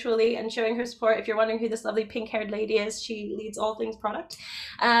and virtually, and showing her support. If you're wondering who this lovely pink-haired lady is, she leads all things product.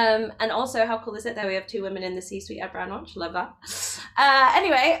 And also, how cool is it that we have 2 women in the C-suite at Brandwatch? Love that.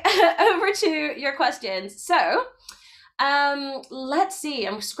 Anyway, over to your questions. So let's see,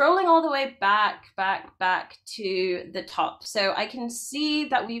 I'm scrolling all the way back to the top. So I can see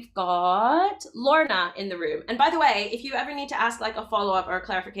that we've got Lorna in the room. And by the way, if you ever need to ask like a follow-up or a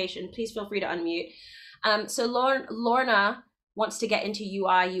clarification, please feel free to unmute. So Lorna wants to get into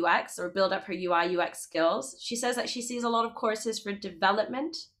UI UX or build up her UI UX skills. She says that she sees a lot of courses for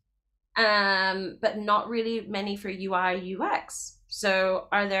development, but not really many for UI UX. So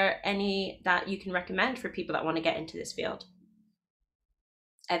are there any that you can recommend for people that want to get into this field?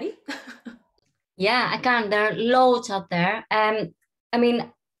 Evie? Yeah, I can. There are loads out there. I mean,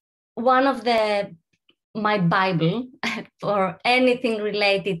 one of my Bible for anything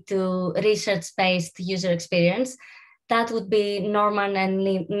related to research-based user experience, that would be Norman and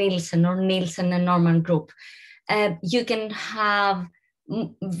Nielsen, or Nielsen and Norman Group. You can have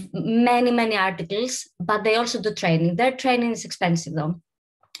many articles, but they also do training. Their training is expensive though.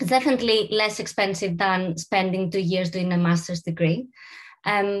 It's definitely less expensive than spending 2 years doing a master's degree.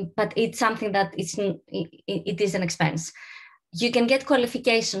 But it's something that it is an expense. You can get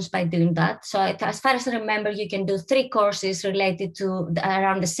qualifications by doing that. So as far as I remember, you can do 3 courses related to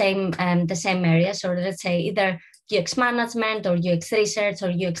around the same area. So let's say either UX management or UX research or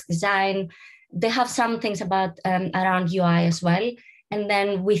UX design. They have some things about around UI as well. And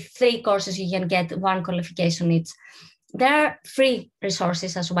then with 3 courses, you can get 1 qualification each. There are free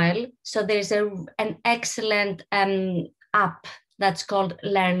resources as well. So there's an excellent app that's called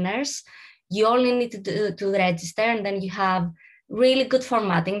Learners. You only need to register, and then you have really good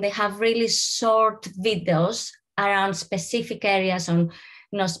formatting. They have really short videos around specific areas on,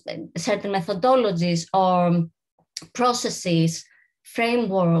 certain methodologies or processes,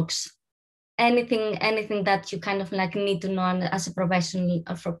 frameworks, anything that you kind of like need to know as a professional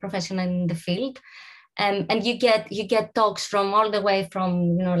in the field. And you get talks from all the way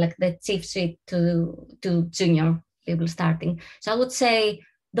from like the chief suite to junior people starting. So I would say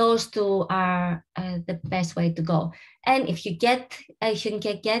those 2 are the best way to go. And if you can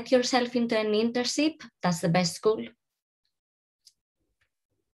get yourself into an internship, that's the best school.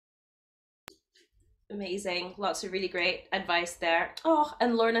 Amazing. Lots of really great advice there. Oh,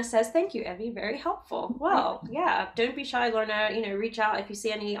 and Lorna says, thank you, Evie. Very helpful. Well, yeah, don't be shy, Lorna. Reach out if you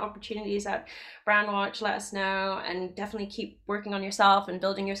see any opportunities at Brandwatch, let us know, and definitely keep working on yourself and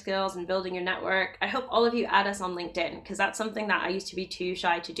building your skills and building your network. I hope all of you add us on LinkedIn, because that's something that I used to be too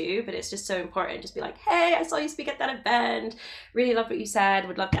shy to do, but it's just so important. Just be like, hey, I saw you speak at that event. Really loved what you said.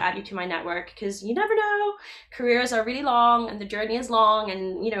 Would love to add you to my network, because you never know. Careers are really long and the journey is long,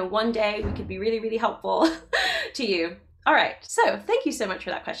 and one day we could be really, really helpful to you. All right, so thank you so much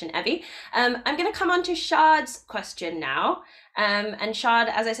for that question, Evie. I'm going to come on to Shad's question now. And Shad,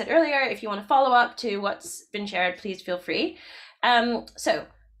 as I said earlier, if you want to follow up to what's been shared, please feel free. So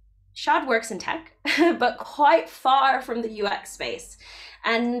Shad works in tech, but quite far from the UX space,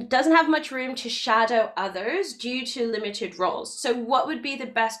 and doesn't have much room to shadow others due to limited roles. So what would be the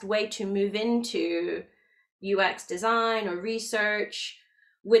best way to move into UX design or research?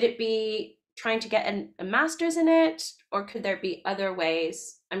 Would it be trying to get a master's in it, or could there be other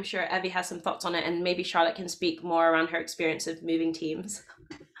ways? I'm sure Evie has some thoughts on it, and maybe Charlotte can speak more around her experience of moving teams.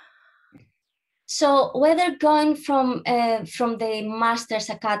 So whether going from the master's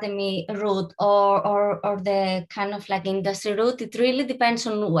academy route or the kind of like industry route, it really depends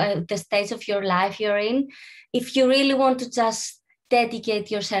on the stage of your life you're in. If you really want to just dedicate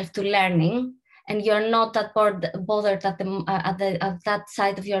yourself to learning, and you're not that bothered at that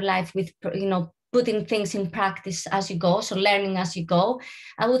side of your life with putting things in practice as you go, so learning as you go,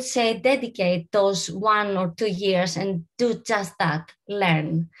 I would say dedicate those 1 or 2 years and do just that,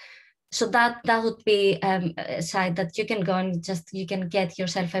 learn. So that would be a side that you can go and you can get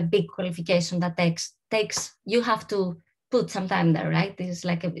yourself a big qualification that takes you have to put some time there, right?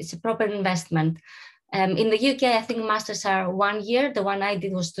 It's a proper investment. In the UK, I think masters are 1 year. The one I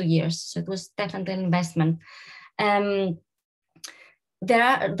did was 2 years, so it was definitely an investment. There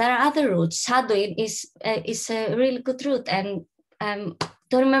are other routes. Shadowing is a really good route, and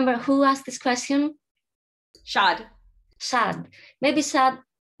don't remember who asked this question. Shad. Maybe Shad.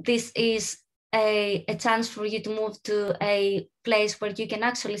 This is a chance for you to move to a place where you can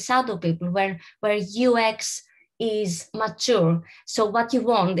actually shadow people, where UX is mature. So what you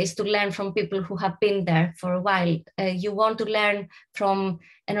want is to learn from people who have been there for a while. You want to learn from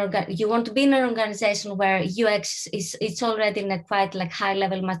you want to be in an organization where UX it's already in a quite like high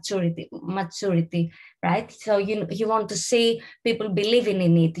level maturity, right? So you want to see people believing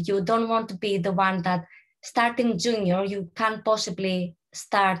in it. You don't want to be the one that starting junior, you can't possibly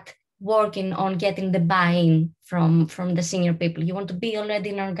start working on getting the buy-in from the senior people. You want to be already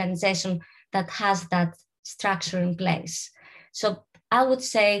in an organization that has that structure in place. So I would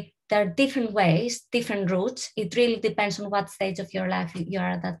say there are different ways, different routes. It really depends on what stage of your life you are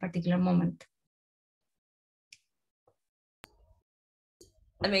at that particular moment.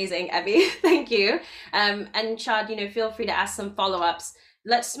 Amazing, Evie. Thank you. And Shad, feel free to ask some follow-ups.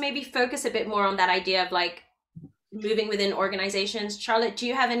 Let's maybe focus a bit more on that idea of like moving within organizations. Charlotte, do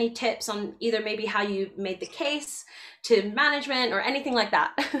you have any tips on either maybe how you made the case to management or anything like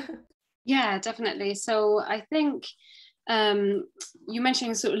that? Yeah, definitely. So I think you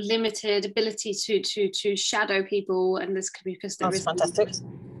mentioning sort of limited ability to shadow people, and this could be because there is fantastic.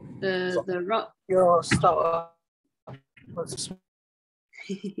 Your starter.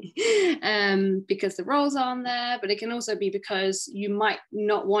 because the roles aren't there, but it can also be because you might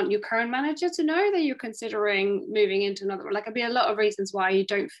not want your current manager to know that you're considering moving into another role. Like there'd be a lot of reasons why you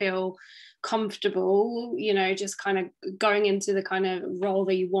don't feel comfortable, just kind of going into the kind of role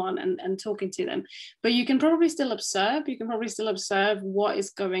that you want and talking to them. But you can probably still observe. You can probably still observe what is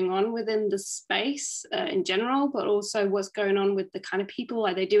going on within the space in general, but also what's going on with the kind of people.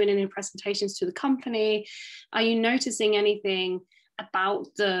 Are they doing any presentations to the company? Are you noticing anything about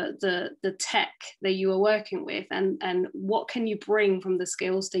the tech that you are working with, and what can you bring from the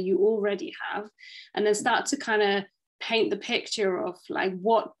skills that you already have, and then start to kind of paint the picture of like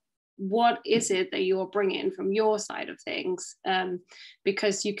what is it that you're bringing from your side of things,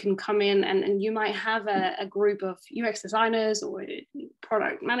 because you can come in and you might have a group of UX designers or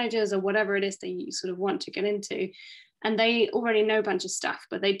product managers or whatever it is that you sort of want to get into, and they already know a bunch of stuff,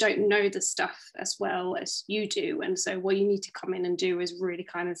 but they don't know the stuff as well as you do. And so what you need to come in and do is really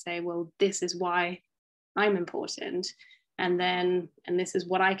kind of say, well, this is why I'm important, and this is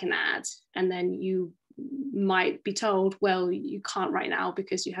what I can add. And then you might be told, well, you can't right now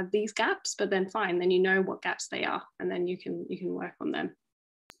because you have these gaps, but then fine, then you know what gaps they are, and then you can work on them.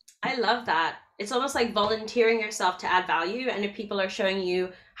 I love that. It's almost like volunteering yourself to add value, and if people are showing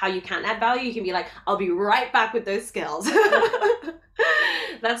you how you can add value, you can be like, I'll be right back with those skills.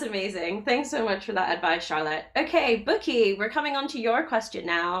 That's amazing. Thanks so much for that advice, Charlotte. Okay, Bookie, we're coming on to your question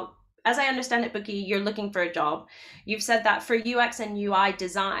now. as I understand it, Bookie, you're looking for a job. You've said that for UX and UI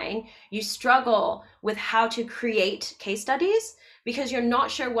design, you struggle with how to create case studies because you're not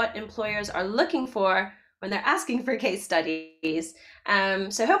sure what employers are looking for when they're asking for case studies.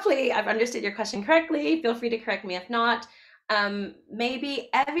 So hopefully I've understood your question correctly. Feel free to correct me if not. Maybe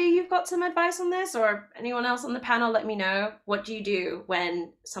Evie, you've got some advice on this, or anyone else on the panel, let me know. What do you do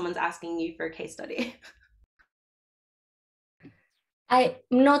when someone's asking you for a case study? I'm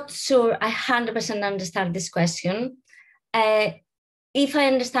not sure I 100% understand this question. If I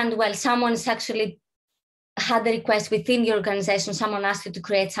understand well, someone's actually had a request within your organization, someone asked you to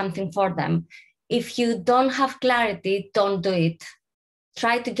create something for them. If you don't have clarity, don't do it.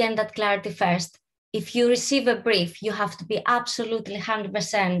 Try to gain that clarity first. If you receive a brief, you have to be absolutely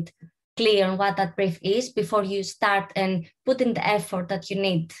 100% clear on what that brief is before you start and put in the effort that you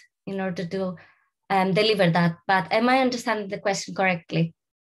need in order to deliver that. But am I understanding the question correctly?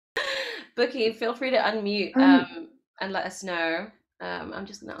 Bookie, feel free to unmute and let us know. I'm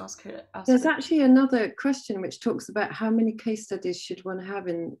just going to ask her. There's actually another question which talks about how many case studies should one have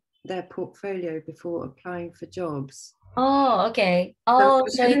in their portfolio before applying for jobs. Oh, okay. Oh,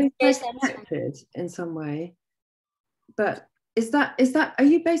 so it's connected in some way. But are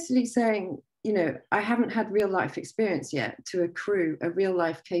you basically saying, you know, I haven't had real life experience yet to accrue a real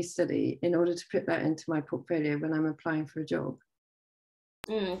life case study in order to put that into my portfolio when I'm applying for a job?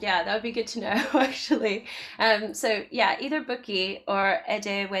 Yeah, that would be good to know, actually. So yeah, either Bookie or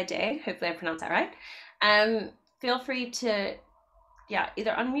Edewede, hopefully I pronounced that right. Feel free to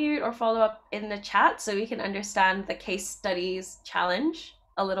either unmute or follow up in the chat so we can understand the case studies challenge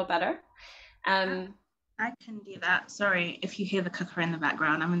a little better. I can do that. Sorry if you hear the cooker in the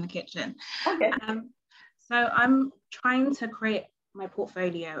background, I'm in the kitchen. Okay. So I'm trying to create my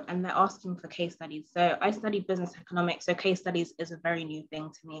portfolio and they're asking for case studies. So I studied business economics, so case studies is a very new thing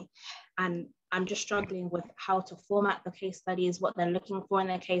to me. And I'm just struggling with how to format the case studies, what they're looking for in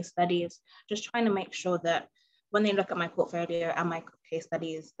their case studies, just trying to make sure that when they look at my portfolio and my case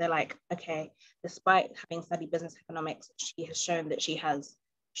studies, they're like, okay, despite having studied business economics, she has shown that she has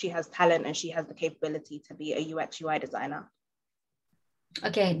talent and she has the capability to be a UX UI designer.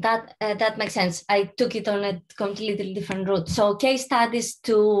 Okay, that makes sense. I took it on a completely different route. So case studies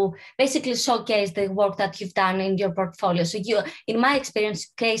to basically showcase the work that you've done in your portfolio. So in my experience,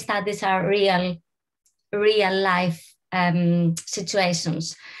 case studies are real life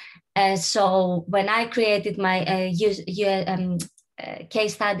situations. So when I created my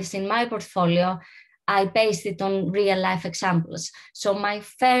case studies in my portfolio, I based it on real life examples. So my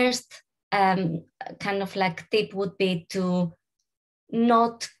first kind of like tip would be to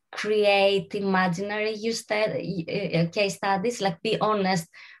not create imaginary case studies, like be honest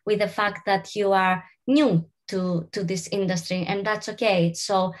with the fact that you are new to this industry, and that's okay.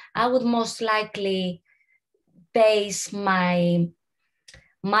 So I would most likely base my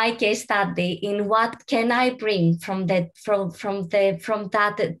case study in what can I bring from that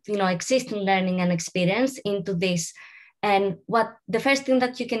existing learning and experience into this. And what the first thing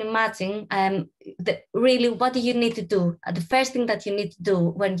that you can imagine, really, what do you need to do? The first thing that you need to do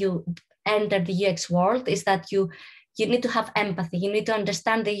when you enter the UX world is that you need to have empathy. You need to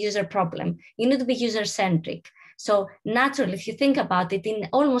understand the user problem. You need to be user-centric. So naturally, if you think about it, in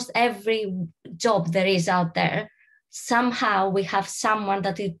almost every job there is out there, somehow we have someone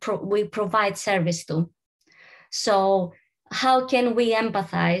that we provide service to. So how can we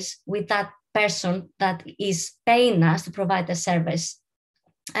empathize with that person that is paying us to provide a service?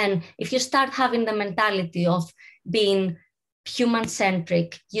 And if you start having the mentality of being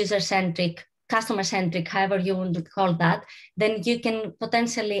human-centric, user-centric, customer-centric, however you want to call that, then you can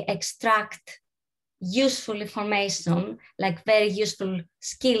potentially extract useful information, like very useful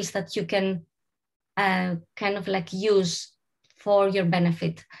skills that you can kind of like use for your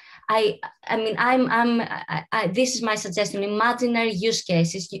benefit. This is my suggestion. Imaginary use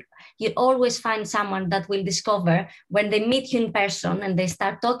cases. You always find someone that will discover when they meet you in person and they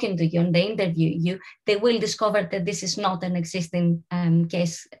start talking to you and they interview you, they will discover that this is not an existing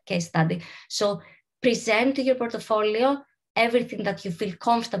case study. So present to your portfolio everything that you feel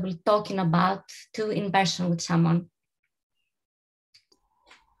comfortable talking about in person with someone.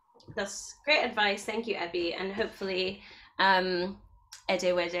 That's great advice. Thank you, Abby. And hopefully,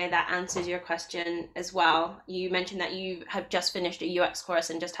 Edewede, that answers your question as well. You mentioned that you have just finished a UX course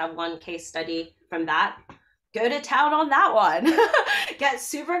and just have one case study from that. Go to town on that one. Get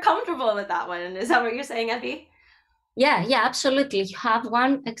super comfortable with that one. Is that what you're saying, Abby? Yeah, absolutely. You have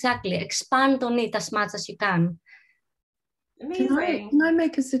one, exactly. Expand on it as much as you can. Amazing. Can I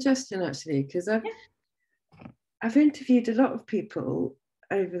make a suggestion, actually? Because I've interviewed a lot of people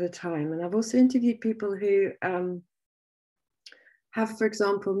over the time. And I've also interviewed people who have, for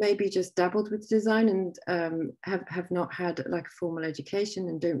example, maybe just dabbled with design and have not had like a formal education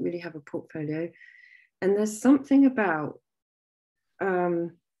and don't really have a portfolio. And there's something about,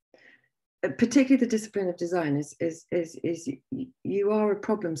 particularly the discipline of design is you are a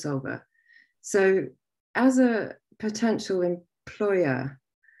problem solver. So as a potential employer,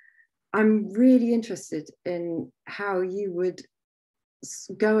 I'm really interested in how you would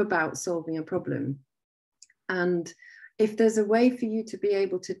go about solving a problem. And if there's a way for you to be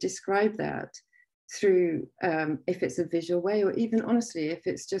able to describe that through, if it's a visual way, or even honestly, if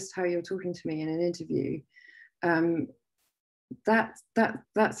it's just how you're talking to me in an interview,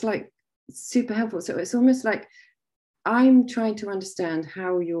 that's like super helpful. So it's almost like I'm trying to understand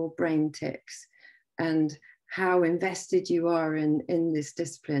how your brain ticks and how invested you are in this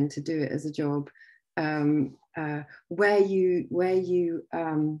discipline to do it as a job, where you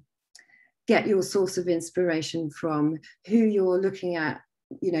get your source of inspiration from, who you're looking at,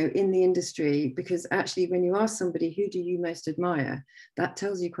 you know, in the industry, because actually when you ask somebody, who do you most admire, that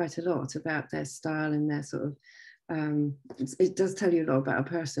tells you quite a lot about their style and their sort of, it does tell you a lot about a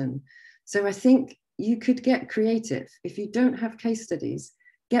person. So I think you could get creative. If you don't have case studies,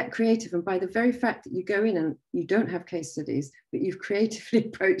 get creative. And by the very fact that you go in and you don't have case studies, but you've creatively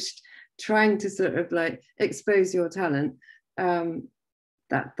approached trying to sort of like expose your talent,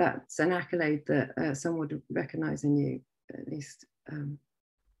 that's an accolade that someone would recognize in you, at least.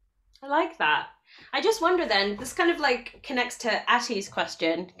 I like that. I just wonder then, this kind of like connects to Ati's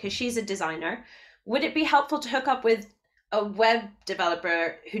question, because she's a designer. Would it be helpful to hook up with a web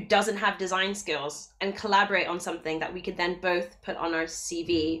developer who doesn't have design skills and collaborate on something that we could then both put on our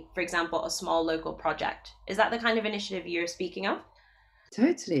CV, for example, a small local project? Is that the kind of initiative you're speaking of?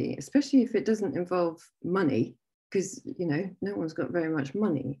 Totally, especially if it doesn't involve money, because, you know, no one's got very much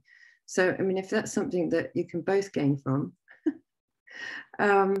money. So, I mean, if that's something that you can both gain from,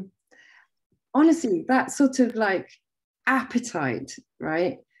 honestly, that sort of like appetite,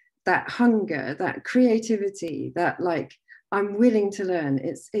 right? That hunger, that creativity, that like, I'm willing to learn.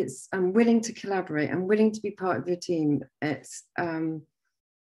 I'm willing to collaborate. I'm willing to be part of your team. That's the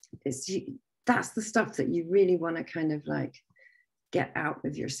stuff that you really want to kind of like get out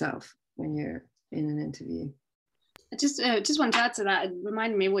of yourself when you're in an interview. I just want to add to that. It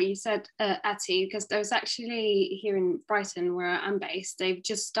reminded me of what you said, Ati, because there was actually here in Brighton, where I'm based, they've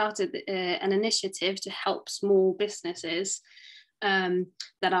just started an initiative to help small businesses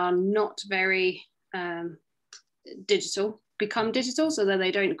that are not very digital become digital, so that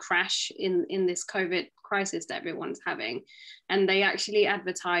they don't crash in this COVID crisis that everyone's having. And they actually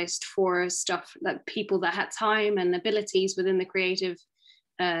advertised for stuff that people that had time and abilities within the creative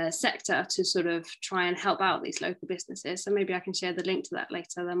sector to sort of try and help out these local businesses. So maybe I can share the link to that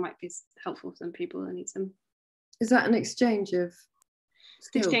later. That might be helpful for some people that need some. Is that an exchange of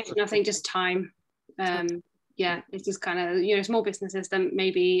skills? Exchange, nothing, just time. Yeah, it's just kind of, you know, small businesses that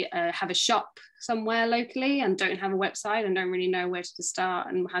maybe have a shop somewhere locally and don't have a website and don't really know where to start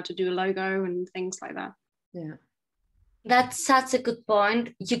and how to do a logo and things like that. Yeah. That's such a good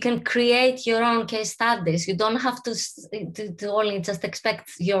point. You can create your own case studies. You don't have to only just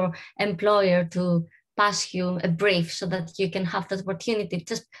expect your employer to pass you a brief so that you can have that opportunity.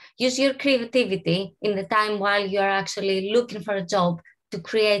 Just use your creativity in the time while you're actually looking for a job to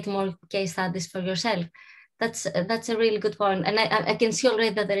create more case studies for yourself. That's a really good point. And I can see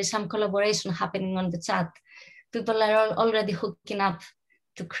already that there is some collaboration happening on the chat. People are already hooking up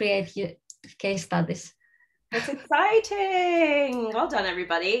to create case studies. That's exciting. Well done,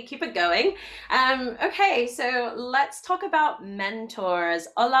 everybody. Keep it going. Okay, so let's talk about mentors.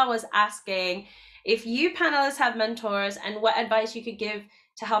 Ola was asking if you panelists have mentors and what advice you could give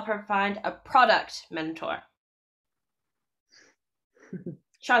to help her find a product mentor.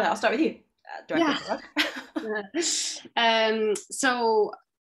 Charlotte, I'll start with you. So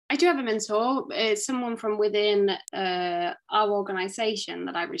I do have a mentor. It's someone from within our organization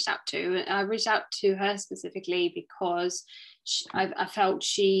that I reached out to. I reached out to her specifically because I felt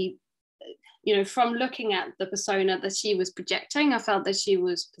she, you know, from looking at the persona that she was projecting, I felt that she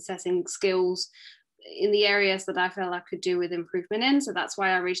was possessing skills in the areas that I felt I could do with improvement in. So that's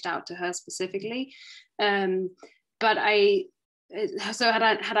why I reached out to her specifically. So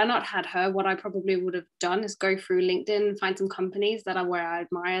had I not had her, what I probably would have done is go through LinkedIn, find some companies that are where I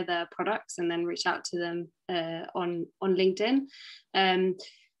admire their products, and then reach out to them on LinkedIn.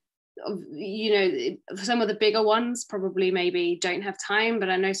 you know, some of the bigger ones probably maybe don't have time, but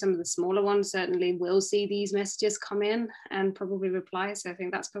I know some of the smaller ones certainly will see these messages come in and probably reply. So I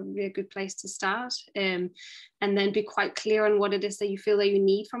think that's probably a good place to start, and then be quite clear on what it is that you feel that you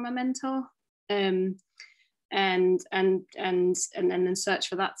need from a mentor, and then search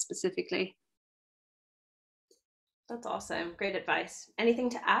for that specifically. That's awesome. Great advice. Anything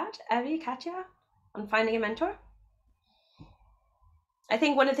to add, Evie, Katja, on finding a mentor? I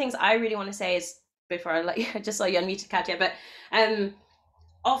think one of the things I really want to say is, before I let you, I just saw you unmuted, Katja, but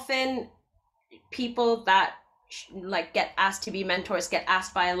often people that like get asked to be mentors get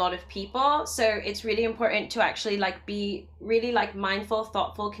asked by a lot of people. So it's really important to actually like be really like mindful,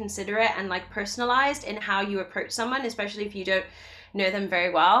 thoughtful, considerate, and like personalized in how you approach someone, especially if you don't know them very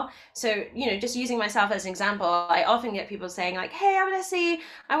well. So, you know, just using myself as an example, I often get people saying like, hey, Abadesi,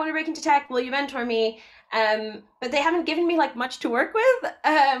 I want to break into tech, will you mentor me? But they haven't given me like much to work with.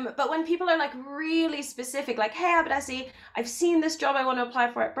 But when people are like really specific, like, hey, Abadesi, I've seen this job I want to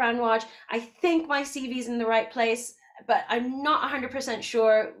apply for at Brandwatch. I think my CV's in the right place, but I'm not 100%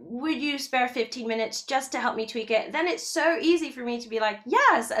 sure. Would you spare 15 minutes just to help me tweak it? Then it's so easy for me to be like,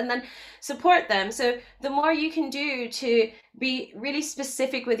 yes, and then support them. So the more you can do to be really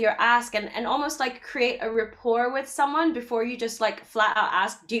specific with your ask and almost like create a rapport with someone before you just like flat out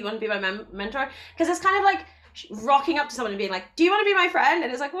ask, do you want to be my mentor? Because it's kind of like rocking up to someone and being like, do you want to be my friend?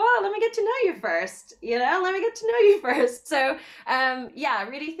 And it's like, well, let me get to know you first, you know, let me get to know you first. So yeah,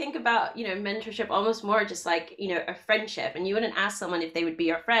 really think about, you know, mentorship almost more just like, you know, a friendship. And you wouldn't ask someone if they would be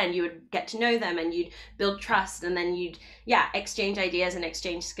your friend. You would get to know them and you'd build trust, and then you'd, yeah, exchange ideas and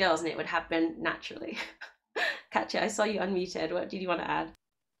exchange skills, and it would happen naturally. Katja, I saw you unmuted. What did you want to add?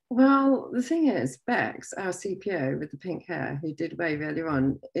 Well, the thing is, Bex, our CPO with the pink hair, who did wave earlier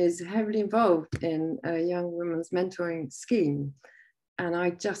on, is heavily involved in a young women's mentoring scheme. And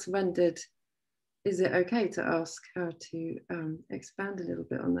I just wondered, is it okay to ask her to expand a little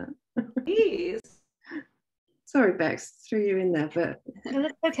bit on that? Please. Sorry, Bex, threw you in there, but... No,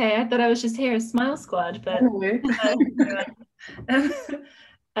 that's okay. I thought I was just here as Smile Squad, but...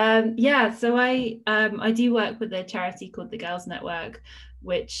 yeah, so I do work with a charity called the Girls Network,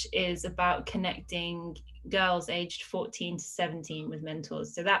 which is about connecting girls aged 14 to 17 with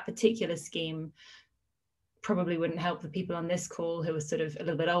mentors. So that particular scheme probably wouldn't help the people on this call who are sort of a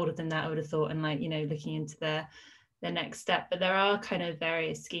little bit older than that, I would have thought, and like, you know, looking into their next step. But there are kind of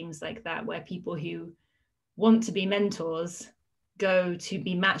various schemes like that where people who want to be mentors go to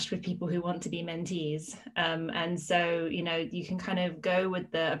be matched with people who want to be mentees. And so, you know, you can kind of go with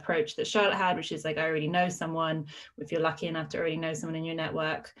the approach that Charlotte had, which is like, I already know someone. If you're lucky enough to already know someone in your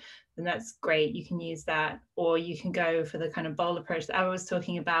network, then that's great. You can use that. Or you can go for the kind of bold approach that I was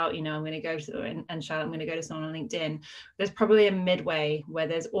talking about, you know, I'm going to go to, and Charlotte, I'm going to go to someone on LinkedIn. There's probably a midway where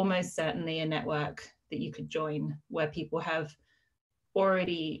there's almost certainly a network that you could join where people have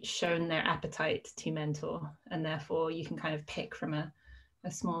already shown their appetite to mentor, and therefore you can kind of pick from a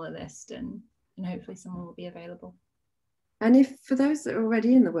smaller list, and hopefully someone will be available. And if for those that are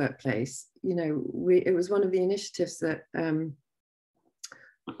already in the workplace, you know, it was one of the initiatives that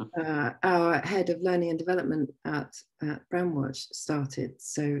our head of learning and development at Brandwatch started.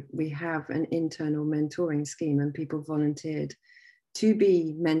 So we have an internal mentoring scheme, and people volunteered to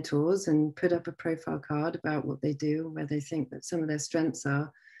be mentors and put up a profile card about what they do, where they think that some of their strengths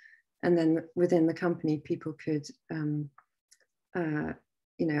are. And then within the company, people could, you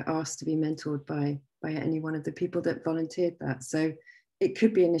know, ask to be mentored by any one of the people that volunteered that. So it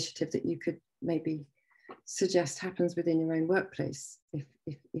could be an initiative that you could maybe suggest happens within your own workplace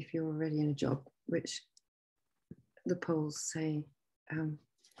if you're already in a job, which the polls say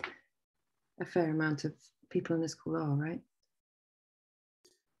a fair amount of people in this call are, right?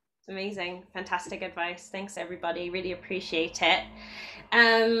 Amazing, fantastic advice. Thanks everybody, really appreciate it.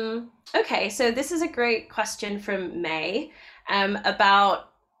 Okay, so this is a great question from May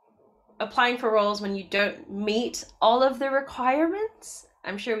about applying for roles when you don't meet all of the requirements.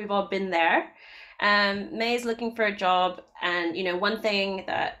 I'm sure we've all been there. May is looking for a job, and you know, one thing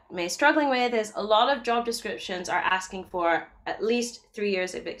that May is struggling with is a lot of job descriptions are asking for at least 3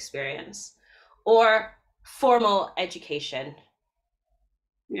 years of experience or formal education.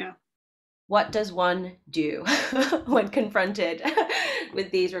 Yeah. What does one do when confronted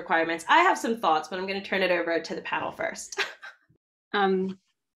with these requirements? I have some thoughts, but I'm going to turn it over to the panel first.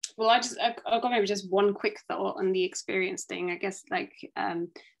 Well, I've got maybe just one quick thought on the experience thing. I guess like,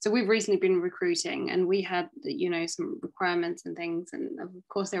 so we've recently been recruiting, and we had, you know, some requirements and things, and of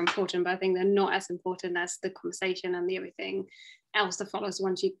course they're important, but I think they're not as important as the conversation and the everything else that follows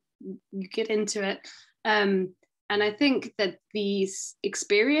once you get into it. And I think that these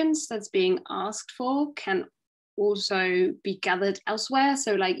experience that's being asked for can also be gathered elsewhere.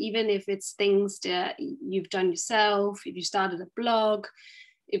 So like, even if it's things that you've done yourself, if you started a blog,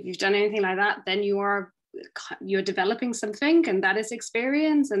 if you've done anything like that, then you're developing something, and that is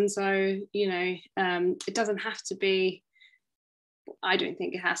experience. And so, you know, it doesn't have to be, I don't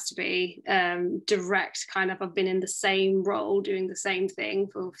think it has to be direct kind of, I've been in the same role doing the same thing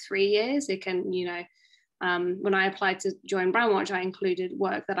for 3 years. It can, you know, when I applied to join Brandwatch, I included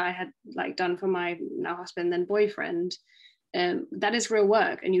work that I had like done for my now husband, then boyfriend. That is real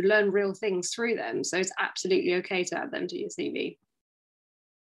work, and you learn real things through them. So it's absolutely okay to add them to your CV.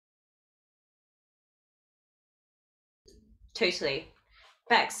 Totally.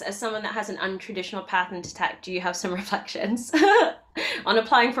 Bex, as someone that has an untraditional path into tech, do you have some reflections on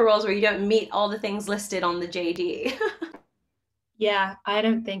applying for roles where you don't meet all the things listed on the JD? Yeah, I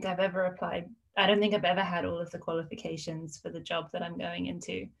don't think I've ever applied. I don't think I've ever had all of the qualifications for the job that I'm going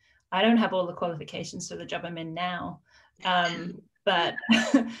into. I don't have all the qualifications for the job I'm in now, but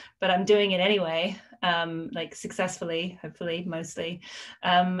I'm doing it anyway, like successfully, hopefully, mostly,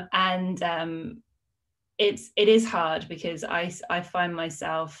 it is hard because I find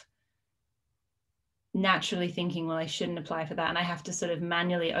myself naturally thinking, well, I shouldn't apply for that, and I have to sort of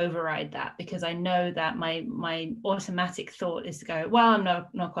manually override that, because I know that my automatic thought is to go, well, I'm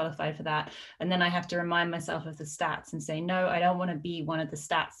not qualified for that, and then I have to remind myself of the stats and say, no, I don't want to be one of the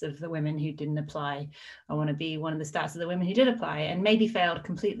stats of the women who didn't apply. I want to be one of the stats of the women who did apply and maybe failed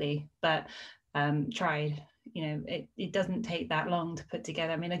completely, but tried. You know, it doesn't take that long to put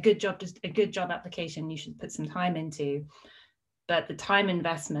together. I mean, a good job application you should put some time into, but the time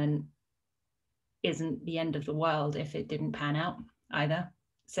investment isn't the end of the world if it didn't pan out either.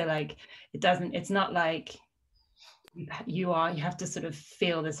 So like, it's not like you have to sort of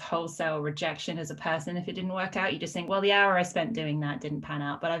feel this wholesale rejection as a person if it didn't work out. You just think, well, the hour I spent doing that didn't pan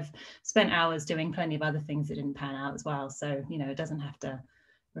out, but I've spent hours doing plenty of other things that didn't pan out as well. So, you know, it doesn't have to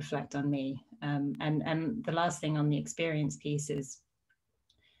reflect on me. And the last thing on the experience piece is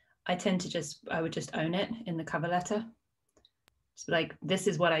I would just own it in the cover letter. So like, this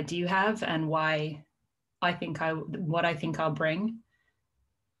is what I do have and why what I think I'll bring.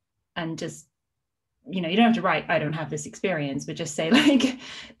 And just, you know, you don't have to write, I don't have this experience, but just say like,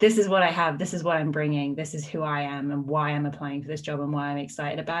 this is what I have, this is what I'm bringing, this is who I am and why I'm applying for this job and why I'm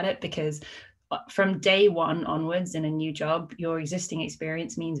excited about it. Because from day one onwards in a new job, your existing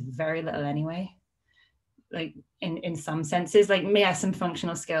experience means very little anyway. Like in some senses, like, yeah, some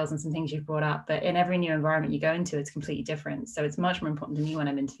functional skills and some things you've brought up, but in every new environment you go into, it's completely different. So it's much more important to me when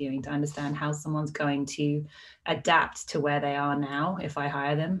I'm interviewing to understand how someone's going to adapt to where they are now if I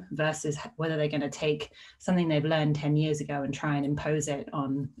hire them, versus whether they're going to take something they've learned 10 years ago and try and impose it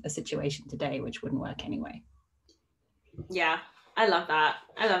on a situation today, which wouldn't work anyway. Yeah, I love that.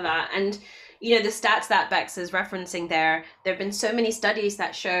 And, you know, the stats that Bex is referencing there have been so many studies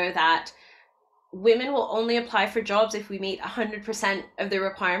that show that women will only apply for jobs if we meet 100% of the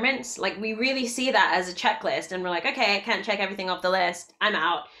requirements. Like, we really see that as a checklist, and we're like, okay, I can't check everything off the list, I'm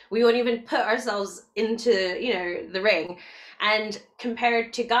out. We won't even put ourselves into, you know, the ring. And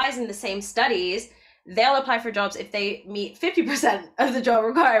compared to guys in the same studies, they'll apply for jobs if they meet 50% of the job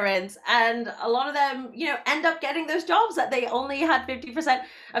requirements. And a lot of them, you know, end up getting those jobs that they only had 50%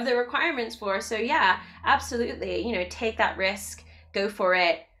 of the requirements for. So yeah, absolutely, you know, take that risk, go for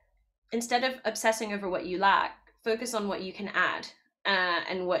it. Instead of obsessing over what you lack, focus on what you can add,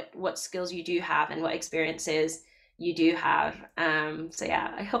 and what skills you do have and what experiences you do have. So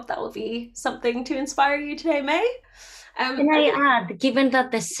yeah, I hope that will be something to inspire you today, May. Can I add, given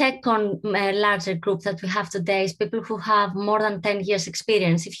that the second larger group that we have today is people who have more than 10 years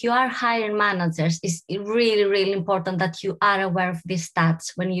experience, if you are hiring managers, it's really, really important that you are aware of these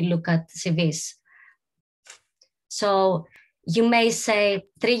stats when you look at CVs. So you may say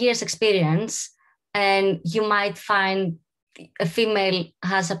 3 years experience, and you might find a female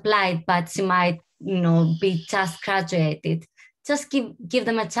has applied, but she might, you know, be just graduated. Just give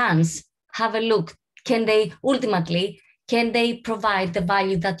them a chance. Have a look. Can they provide the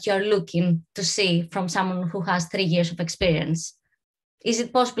value that you're looking to see from someone who has 3 years of experience? Is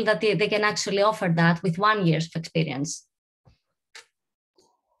it possible that they can actually offer that with 1 year of experience?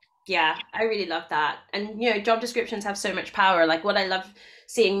 Yeah, I really love that. And, you know, job descriptions have so much power. Like, what I love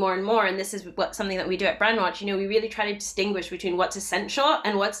seeing more and more, and this is something that we do at Brandwatch, you know, we really try to distinguish between what's essential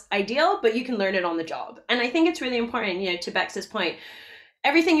and what's ideal, but you can learn it on the job. And I think it's really important, you know, to Bex's point,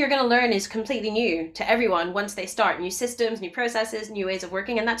 everything you're going to learn is completely new to everyone once they start. New systems, new processes, new ways of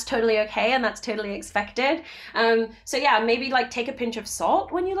working, and that's totally okay, and that's totally expected. So yeah, maybe like take a pinch of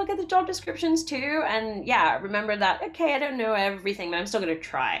salt when you look at the job descriptions too, and yeah, remember that, okay, I don't know everything, but I'm still going to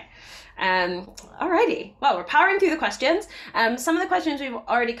try. Alrighty, well, we're powering through the questions. Some of the questions we've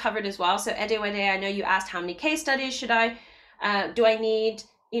already covered as well. So Edewede, I know you asked how many case studies do I need?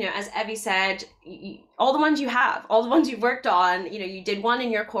 You know, as Evie said, all the ones you have, all the ones you've worked on, you know, you did one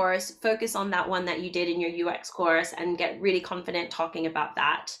in your course, focus on that one that you did in your UX course and get really confident talking about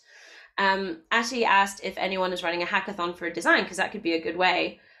that. Ashley asked if anyone is running a hackathon for design, because that could be a good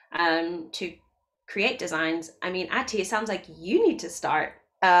way to create designs. I mean, Ati, it sounds like you need to start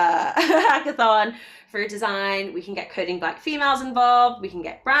a hackathon for design. We can get Coding Black Females involved. We can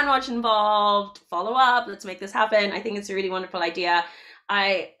get Brandwatch involved. Follow up. Let's make this happen. I think it's a really wonderful idea.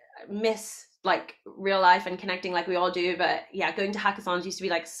 I miss like real life and connecting like we all do, but yeah, going to hackathons used to be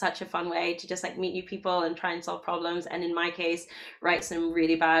like such a fun way to just like meet new people and try and solve problems, and in my case write some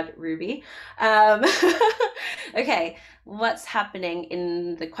really bad Ruby. Okay, what's happening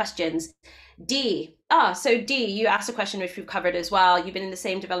in the questions? D, you asked a question which we've covered as well. You've been in the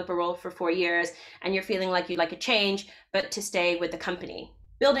same developer role for 4 years and you're feeling like you'd like a change, but to stay with the company.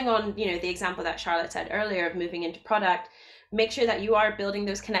 Building on, you know, the example that Charlotte said earlier of moving into product, make sure that you are building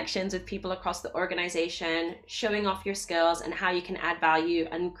those connections with people across the organization, showing off your skills and how you can add value,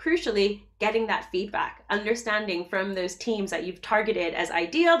 and crucially, getting that feedback, understanding from those teams that you've targeted as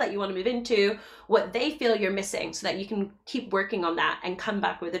ideal that you want to move into, what they feel you're missing, so that you can keep working on that and come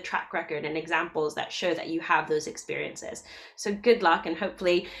back with a track record and examples that show that you have those experiences. So good luck, and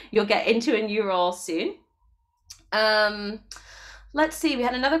hopefully you'll get into a new role soon. Let's see, we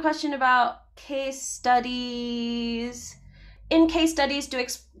had another question about case studies. In case studies,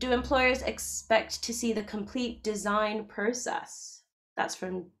 do employers expect to see the complete design process? That's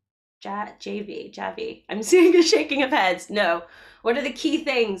from Javi. I'm seeing a shaking of heads. No. What are the key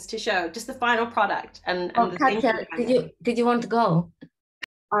things to show? Just the final product and the Katja, did you want to go?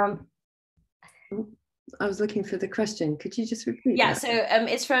 I was looking for the question. Could you just repeat? Yeah, that? so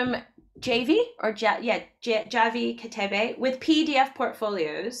it's from Javi or Javi Katebe. With PDF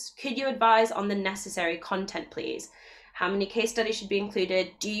portfolios, could you advise on the necessary content, please? How many case studies should be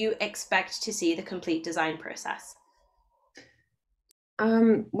included? Do you expect to see the complete design process?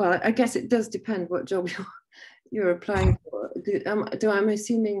 Well, I guess it does depend what job you're applying for. I'm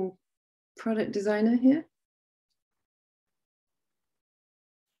assuming product designer here?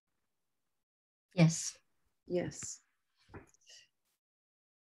 Yes. Yes.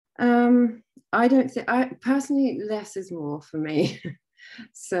 I don't think, personally, less is more for me.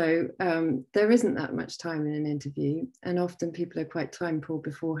 So there isn't that much time in an interview, and often people are quite time poor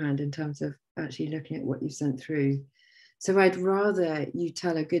beforehand in terms of actually looking at what you sent through. So I'd rather you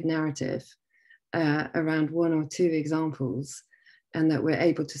tell a good narrative around 1 or 2 examples, and that we're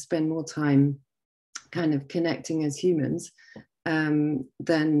able to spend more time kind of connecting as humans than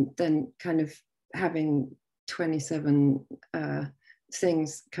kind of having 27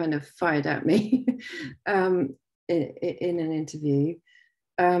 things kind of fired at me in an interview.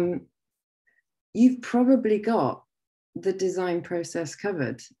 You've probably got the design process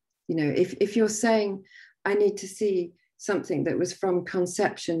covered. You know, if you're saying, I need to see something that was from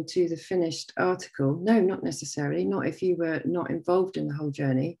conception to the finished article, no, not necessarily, not if you were not involved in the whole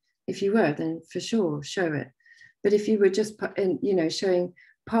journey. If you were, then for sure, show it. But if you were just, you know, showing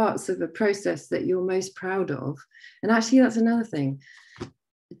parts of a process that you're most proud of, and actually that's another thing,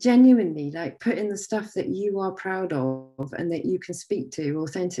 genuinely like put in the stuff that you are proud of and that you can speak to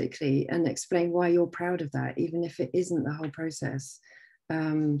authentically and explain why you're proud of that, even if it isn't the whole process.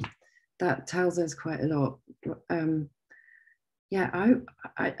 That tells us quite a lot. Yeah,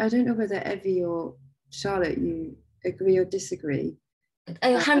 I don't know whether Evie or Charlotte, you agree or disagree.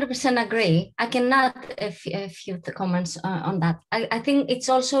 I 100% agree. I can add a few comments on that. I think it's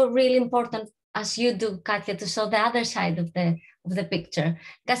also really important, as you do, Katja, to show the other side of the picture.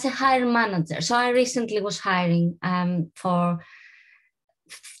 As a hiring manager, so I recently was hiring for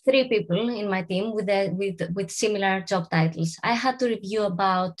 3 people in my team with similar job titles. I had to review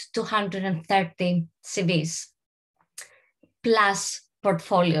about 230 CVs, plus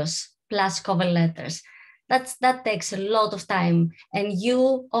portfolios, plus cover letters. That takes a lot of time, and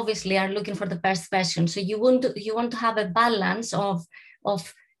you obviously are looking for the best version. So you want to have a balance of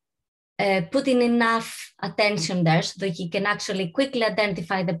putting enough attention there so that you can actually quickly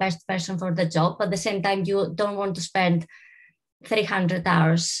identify the best person for the job. But at the same time, you don't want to spend 300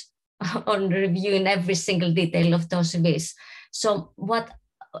 hours on reviewing every single detail of those CVs. So what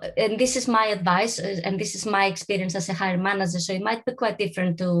and this is my advice, and this is my experience as a hiring manager, so it might be quite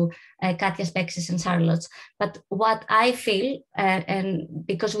different to Katja's, Bex's, and Charlotte's. But what I feel, and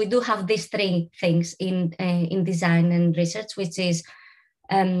because we do have these three things in design and research, which is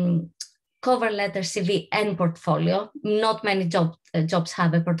cover letter, CV, and portfolio. Not many jobs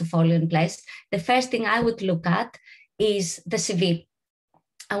have a portfolio in place. The first thing I would look at is the CV.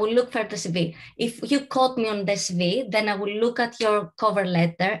 I will look for the CV. If you caught me on the CV, then I will look at your cover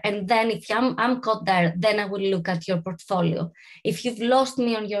letter. And then if I'm caught there, then I will look at your portfolio. If you've lost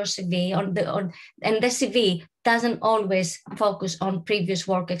me on your CV, and the CV doesn't always focus on previous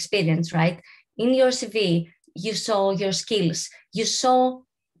work experience, right? In your CV, you saw your skills. You saw,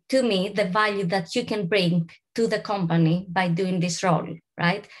 to me, the value that you can bring to the company by doing this role,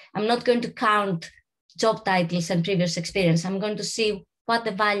 right? I'm not going to count job titles and previous experience. I'm going to see what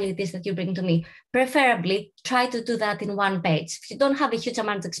the value it is that you bring to me. Preferably, try to do that in one page. If you don't have a huge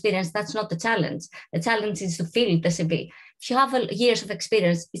amount of experience, that's not the challenge. The challenge is to fill the CV. If you have years of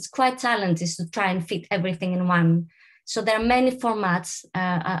experience, it's quite challenging to try and fit everything in one. So there are many formats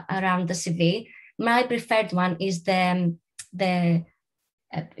around the CV. My preferred one is the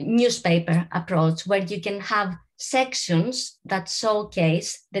newspaper approach, where you can have sections that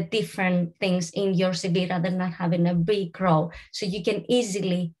showcase the different things in your CV rather than having a big row, so you can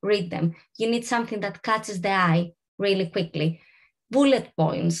easily read them. You need something that catches the eye really quickly. Bullet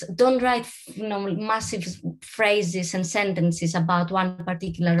points. Don't write massive phrases and sentences about one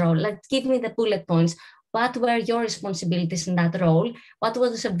particular role. Like, give me the bullet points. What were your responsibilities in that role? What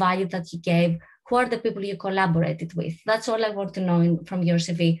was the value that you gave? Who are the people you collaborated with? That's all I want to know from your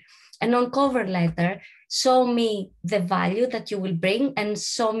CV. And on cover letter, show me the value that you will bring and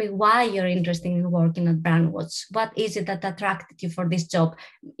show me why you're interested in working at Brandwatch. What is it that attracted you for this job?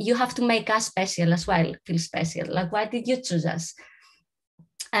 You have to make us special as well, feel special. Like, why did you choose us?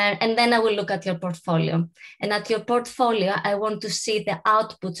 And then I will look at your portfolio. And at your portfolio, I want to see the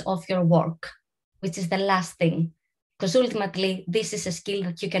outputs of your work, which is the last thing. Because ultimately, this is a skill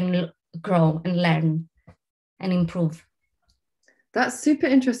that you can grow and learn and improve. That's super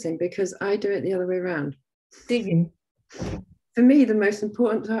interesting, because I do it the other way around. Do you? For me, the most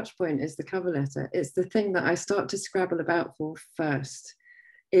important touch point is the cover letter. It's the thing that I start to scrabble about for first.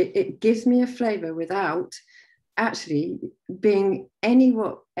 It gives me a flavor without actually being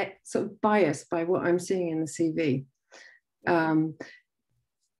sort of biased by what I'm seeing in the CV.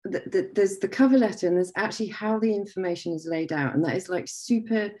 There's the cover letter, and there's actually how the information is laid out, and that is like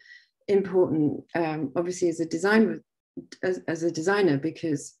super important, obviously as a designer,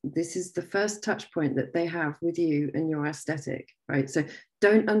 because this is the first touch point that they have with you and your aesthetic, right? So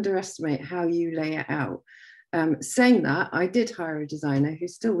don't underestimate how you lay it out. Saying that, I did hire a designer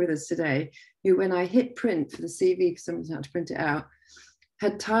who's still with us today, who, when I hit print for the CV, because someone had to print it out,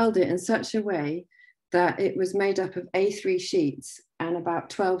 had tiled it in such a way that it was made up of A3 sheets, and about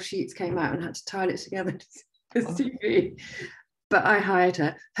 12 sheets came out, and had to tile it together to the CV. But I hired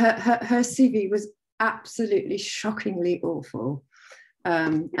her. Her CV was absolutely shockingly awful.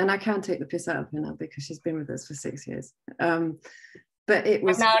 And I can't take the piss out of her now, because she's been with us for 6 years. But it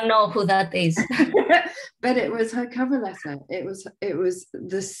was, I now know who that is. but it was her cover letter. It was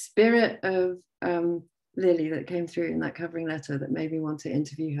the spirit of Lily that came through in that covering letter that made me want to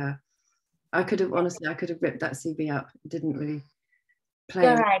interview her. I could have ripped that CV up. It didn't really play.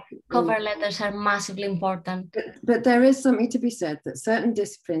 You're right. Cover letters are massively important. But there is something to be said that certain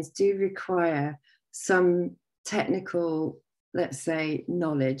disciplines do require some technical, let's say,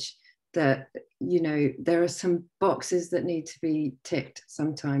 knowledge, that, you know, there are some boxes that need to be ticked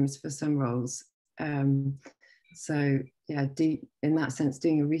sometimes for some roles. So yeah, in that sense,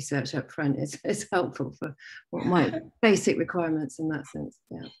 doing your research up front is helpful for what my basic requirements in that sense.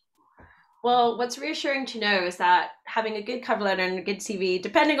 Yeah. Well, what's reassuring to know is that having a good cover letter and a good CV,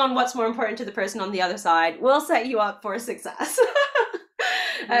 depending on what's more important to the person on the other side, will set you up for success.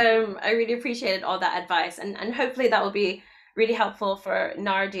 I really appreciated all that advice, and hopefully that will be really helpful for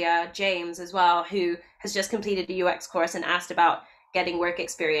Nardia James as well, who has just completed a UX course and asked about getting work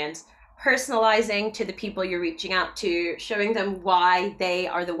experience. Personalizing to the people you're reaching out to, showing them why they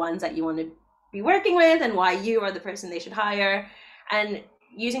are the ones that you want to be working with and why you are the person they should hire, and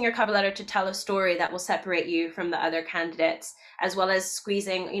using your cover letter to tell a story that will separate you from the other candidates, as well as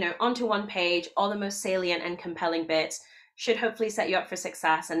squeezing, you know, onto one page all the most salient and compelling bits, should hopefully set you up for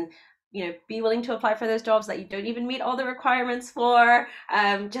success. And, you know, be willing to apply for those jobs that you don't even meet all the requirements for,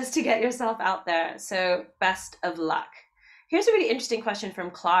 just to get yourself out there. So best of luck. Here's a really interesting question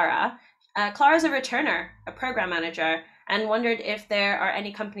from Clara. Clara's a returner, a program manager, and wondered if there are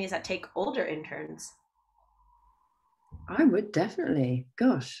any companies that take older interns. I would definitely.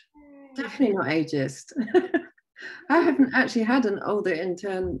 Gosh, definitely not ageist. I haven't actually had an older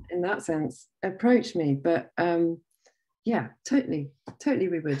intern in that sense approach me, but yeah, totally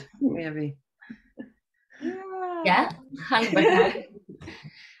we would, wouldn't we, Abby? Yeah, 100%.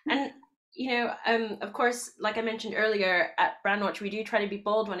 And of course, like I mentioned earlier, at Brandwatch, we do try to be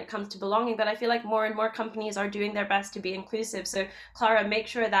bold when it comes to belonging, but I feel like more and more companies are doing their best to be inclusive. So Clara, make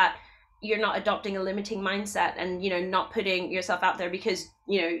sure that you're not adopting a limiting mindset and not putting yourself out there because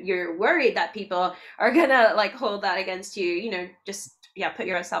you're worried that people are gonna like hold that against you. Just put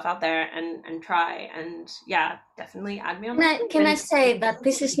yourself out there and try, and definitely add me on. Can I say that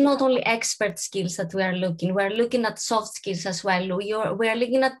this is not only expert skills that we are looking at soft skills as well. We are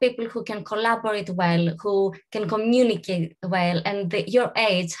looking at people who can collaborate well, who can communicate well, and your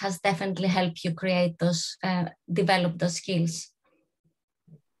age has definitely helped you create those, develop those skills.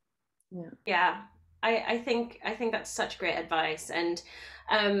 Yeah, I think that's such great advice, and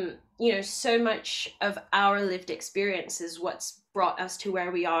so much of our lived experience is what's brought us to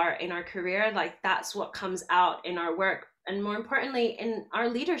where we are in our career. Like that's what comes out in our work, and more importantly in our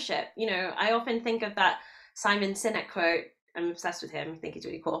leadership. I often think of that Simon Sinek quote. I'm obsessed with him. I think he's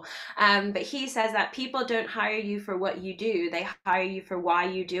really cool. But he says that people don't hire you for what you do, they hire you for why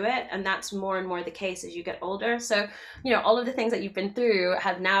you do it. And that's more and more the case as you get older. So, all of the things that you've been through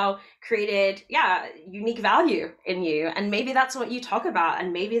have now created, unique value in you. And maybe that's what you talk about.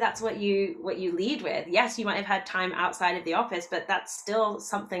 And maybe that's what you lead with. Yes, you might have had time outside of the office, but that's still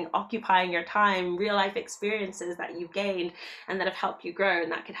something occupying your time, real life experiences that you've gained and that have helped you grow,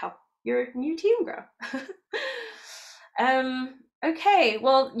 and that could help your new team grow. Okay,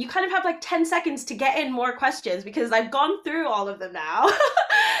 well, you kind of have like 10 seconds to get in more questions because I've gone through all of them now.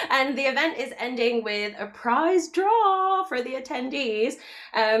 And the event is ending with a prize draw for the attendees.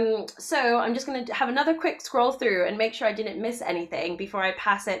 So I'm just going to have another quick scroll through and make sure I didn't miss anything before I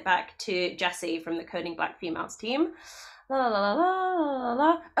pass it back to Jessie from the Coding Black Females team.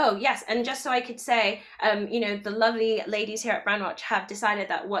 Oh, yes, and just so I could say, the lovely ladies here at Brandwatch have decided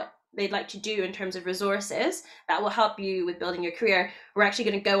that what they'd like to do in terms of resources that will help you with building your career, we're actually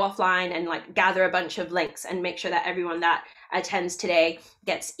going to go offline and like gather a bunch of links and make sure that everyone that attends today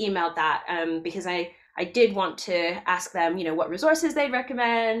gets emailed that, because I did want to ask them, what resources they'd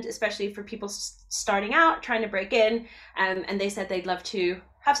recommend, especially for people starting out, trying to break in, and they said they'd love to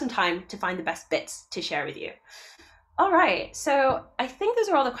have some time to find the best bits to share with you. All right, so I think those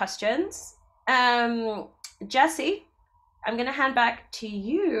are all the questions. Jessie, I'm going to hand back to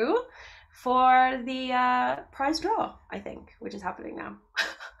you for the prize draw, I think, which is happening now.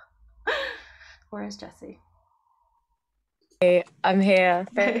 Where is Jessie? Hey, I'm here.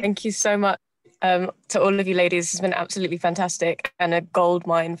 Thank you so much to all of you ladies. This has been absolutely fantastic and a gold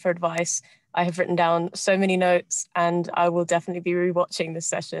mine for advice. I have written down so many notes and I will definitely be rewatching this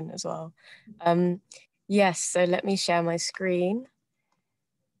session as well. Yes, so let me share my screen.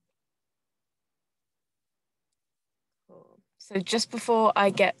 So just before I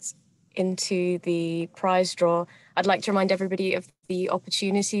get into the prize draw, I'd like to remind everybody of the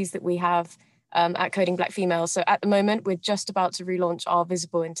opportunities that we have at Coding Black Females. So at the moment, we're just about to relaunch our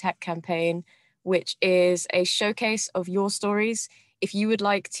Visible in Tech campaign, which is a showcase of your stories. If you would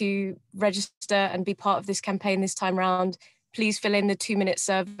like to register and be part of this campaign this time around, please fill in the 2-minute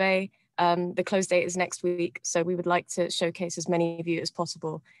survey. The close date is next week, so we would like to showcase as many of you as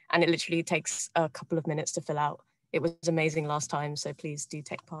possible. And it literally takes a couple of minutes to fill out. It was amazing last time, so please do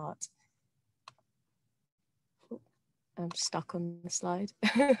take part. I'm stuck on the slide.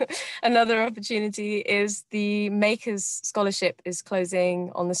 Another opportunity is the Makers Scholarship is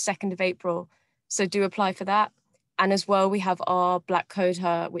closing on the 2nd of April, so do apply for that. And as well, we have our Black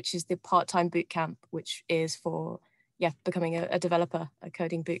Coder, which is the part-time bootcamp, which is for becoming a developer, a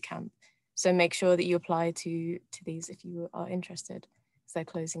coding bootcamp. So make sure that you apply to these if you are interested, because they're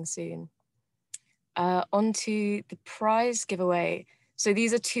closing soon. On to the prize giveaway. So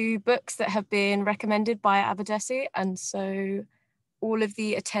these are 2 books that have been recommended by Abadesi, and so all of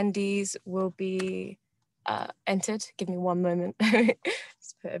the attendees will be entered. Give me one moment.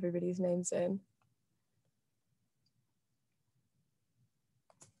 Just put everybody's names in.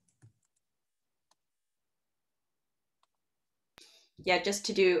 Yeah, just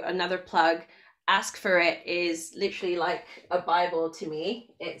to do another plug, Ask for It is literally like a Bible to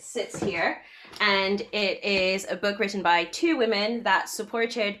me. It sits here, and it is a book written by two women that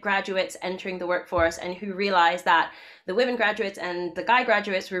supported graduates entering the workforce and who realized that the women graduates and the guy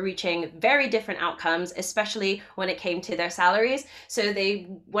graduates were reaching very different outcomes, especially when it came to their salaries. So they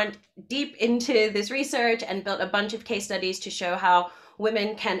went deep into this research and built a bunch of case studies to show how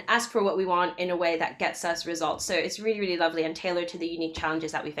women can ask for what we want in a way that gets us results. So it's really, really lovely and tailored to the unique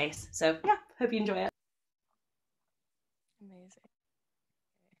challenges that we face. So yeah, hope you enjoy it. Amazing.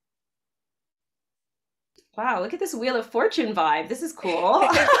 Wow, look at this Wheel of Fortune vibe. This is cool.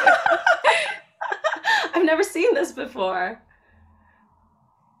 I've never seen this before.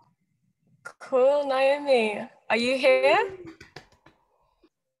 Cool, Naomi. Are you here?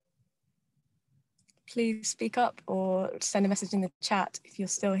 Please speak up or send a message in the chat if you're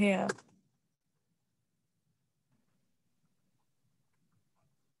still here.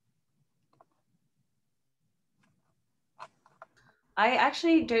 I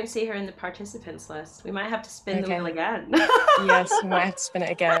actually don't see her in the participants list. We might have to spin the wheel again. Yes, we might have to spin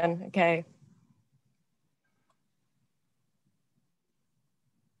it again. Okay.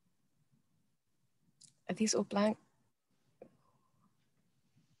 Are these all blank?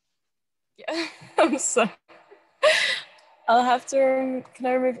 Yeah, I'm sorry. I'll have to, can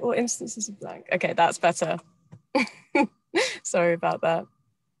I remove all instances of blank? Okay, that's better. Sorry about that.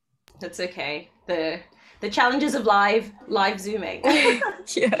 That's okay. The challenges of live Zooming.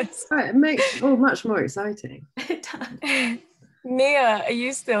 Yes. Right, it makes it all much more exciting. It does. Nia, are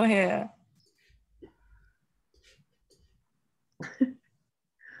you still here?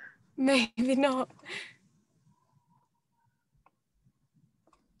 Maybe not.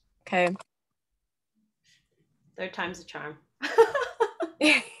 Okay. Third time's a charm.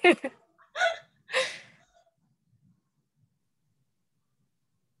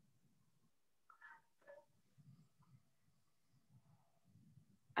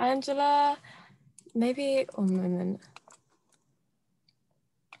 Angela, maybe one moment.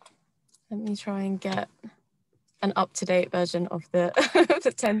 Let me try and get an up-to-date version of the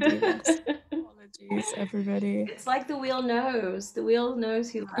attendee list. Apologies, everybody. It's like the wheel knows. The wheel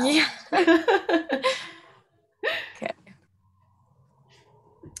knows who left. Yeah. Okay.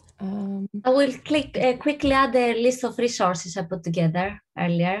 I will quickly add the list of resources I put together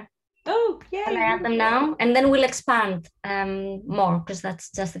earlier. Oh, yeah. Can I add them now? And then we'll expand more, because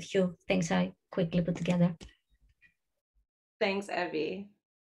that's just a few things I quickly put together. Thanks, Evie.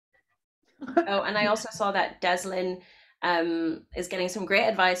 Oh, and I also saw that Deslin is getting some great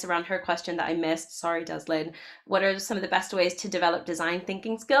advice around her question that I missed. Sorry, Deslin. What are some of the best ways to develop design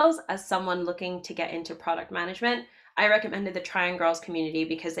thinking skills as someone looking to get into product management? I recommended the Try and Girls community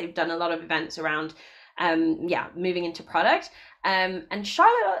because they've done a lot of events around moving into product. And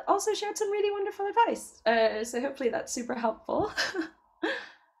Charlotte also shared some really wonderful advice. So hopefully that's super helpful.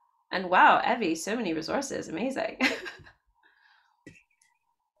 And wow, Evie, so many resources, amazing.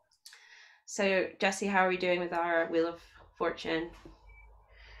 So Jessie, how are we doing with our Wheel of Fortune?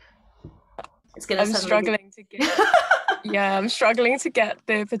 It's gonna. I'm struggling to get. Yeah, I'm struggling to get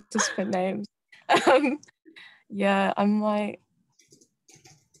the participant names. Yeah, I might.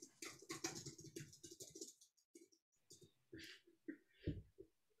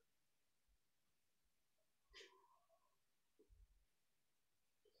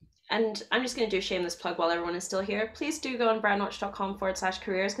 And I'm just going to do a shameless plug while everyone is still here. Please do go on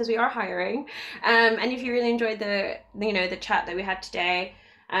brandwatch.com/careers because we are hiring. And if you really enjoyed the chat that we had today,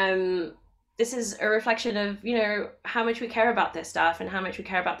 this is a reflection of, how much we care about this stuff and how much we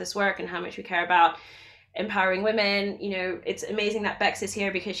care about this work and how much we care about empowering women. It's amazing that Bex is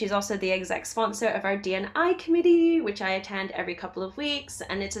here because she's also the exec sponsor of our D&I committee, which I attend every couple of weeks.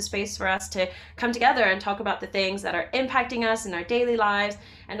 And it's a space for us to come together and talk about the things that are impacting us in our daily lives,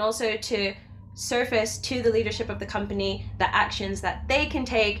 and also to surface to the leadership of the company the actions that they can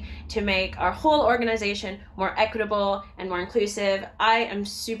take to make our whole organization more equitable and more inclusive. I am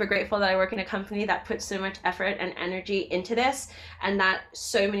super grateful that I work in a company that puts so much effort and energy into this, and that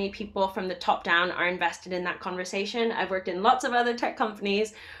so many people from the top down are invested in that conversation. I've worked in lots of other tech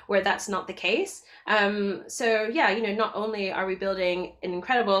companies where that's not the case. So yeah, not only are we building an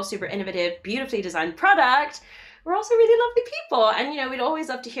incredible, super innovative, beautifully designed product, we're also really lovely people, and we'd always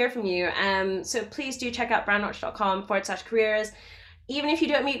love to hear from you. So please do check out brandwatch.com/careers. Even if you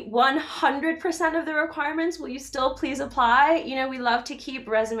don't meet 100% of the requirements, will you still please apply? We love to keep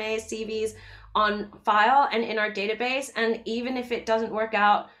resumes, CVs on file and in our database. And even if it doesn't work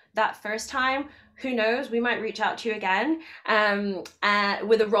out that first time, who knows, we might reach out to you again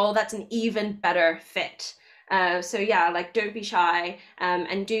with a role that's an even better fit. So yeah, like don't be shy,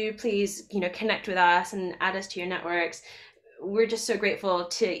 and do please, connect with us and add us to your networks. We're just so grateful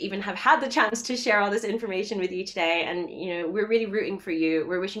to even have had the chance to share all this information with you today. And, we're really rooting for you.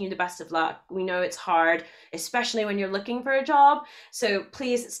 We're wishing you the best of luck. We know it's hard, especially when you're looking for a job. So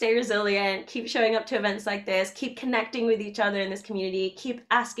please stay resilient, keep showing up to events like this, keep connecting with each other in this community, keep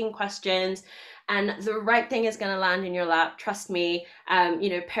asking questions, and the right thing is going to land in your lap. Trust me.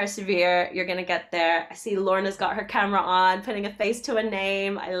 Persevere. You're going to get there. I see Lorna's got her camera on, putting a face to a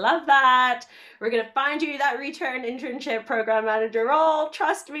name. I love that. We're going to find you that return internship program manager role.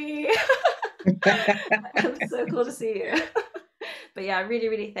 Trust me. It's so cool to see you. But yeah, really,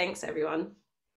 really thanks, everyone.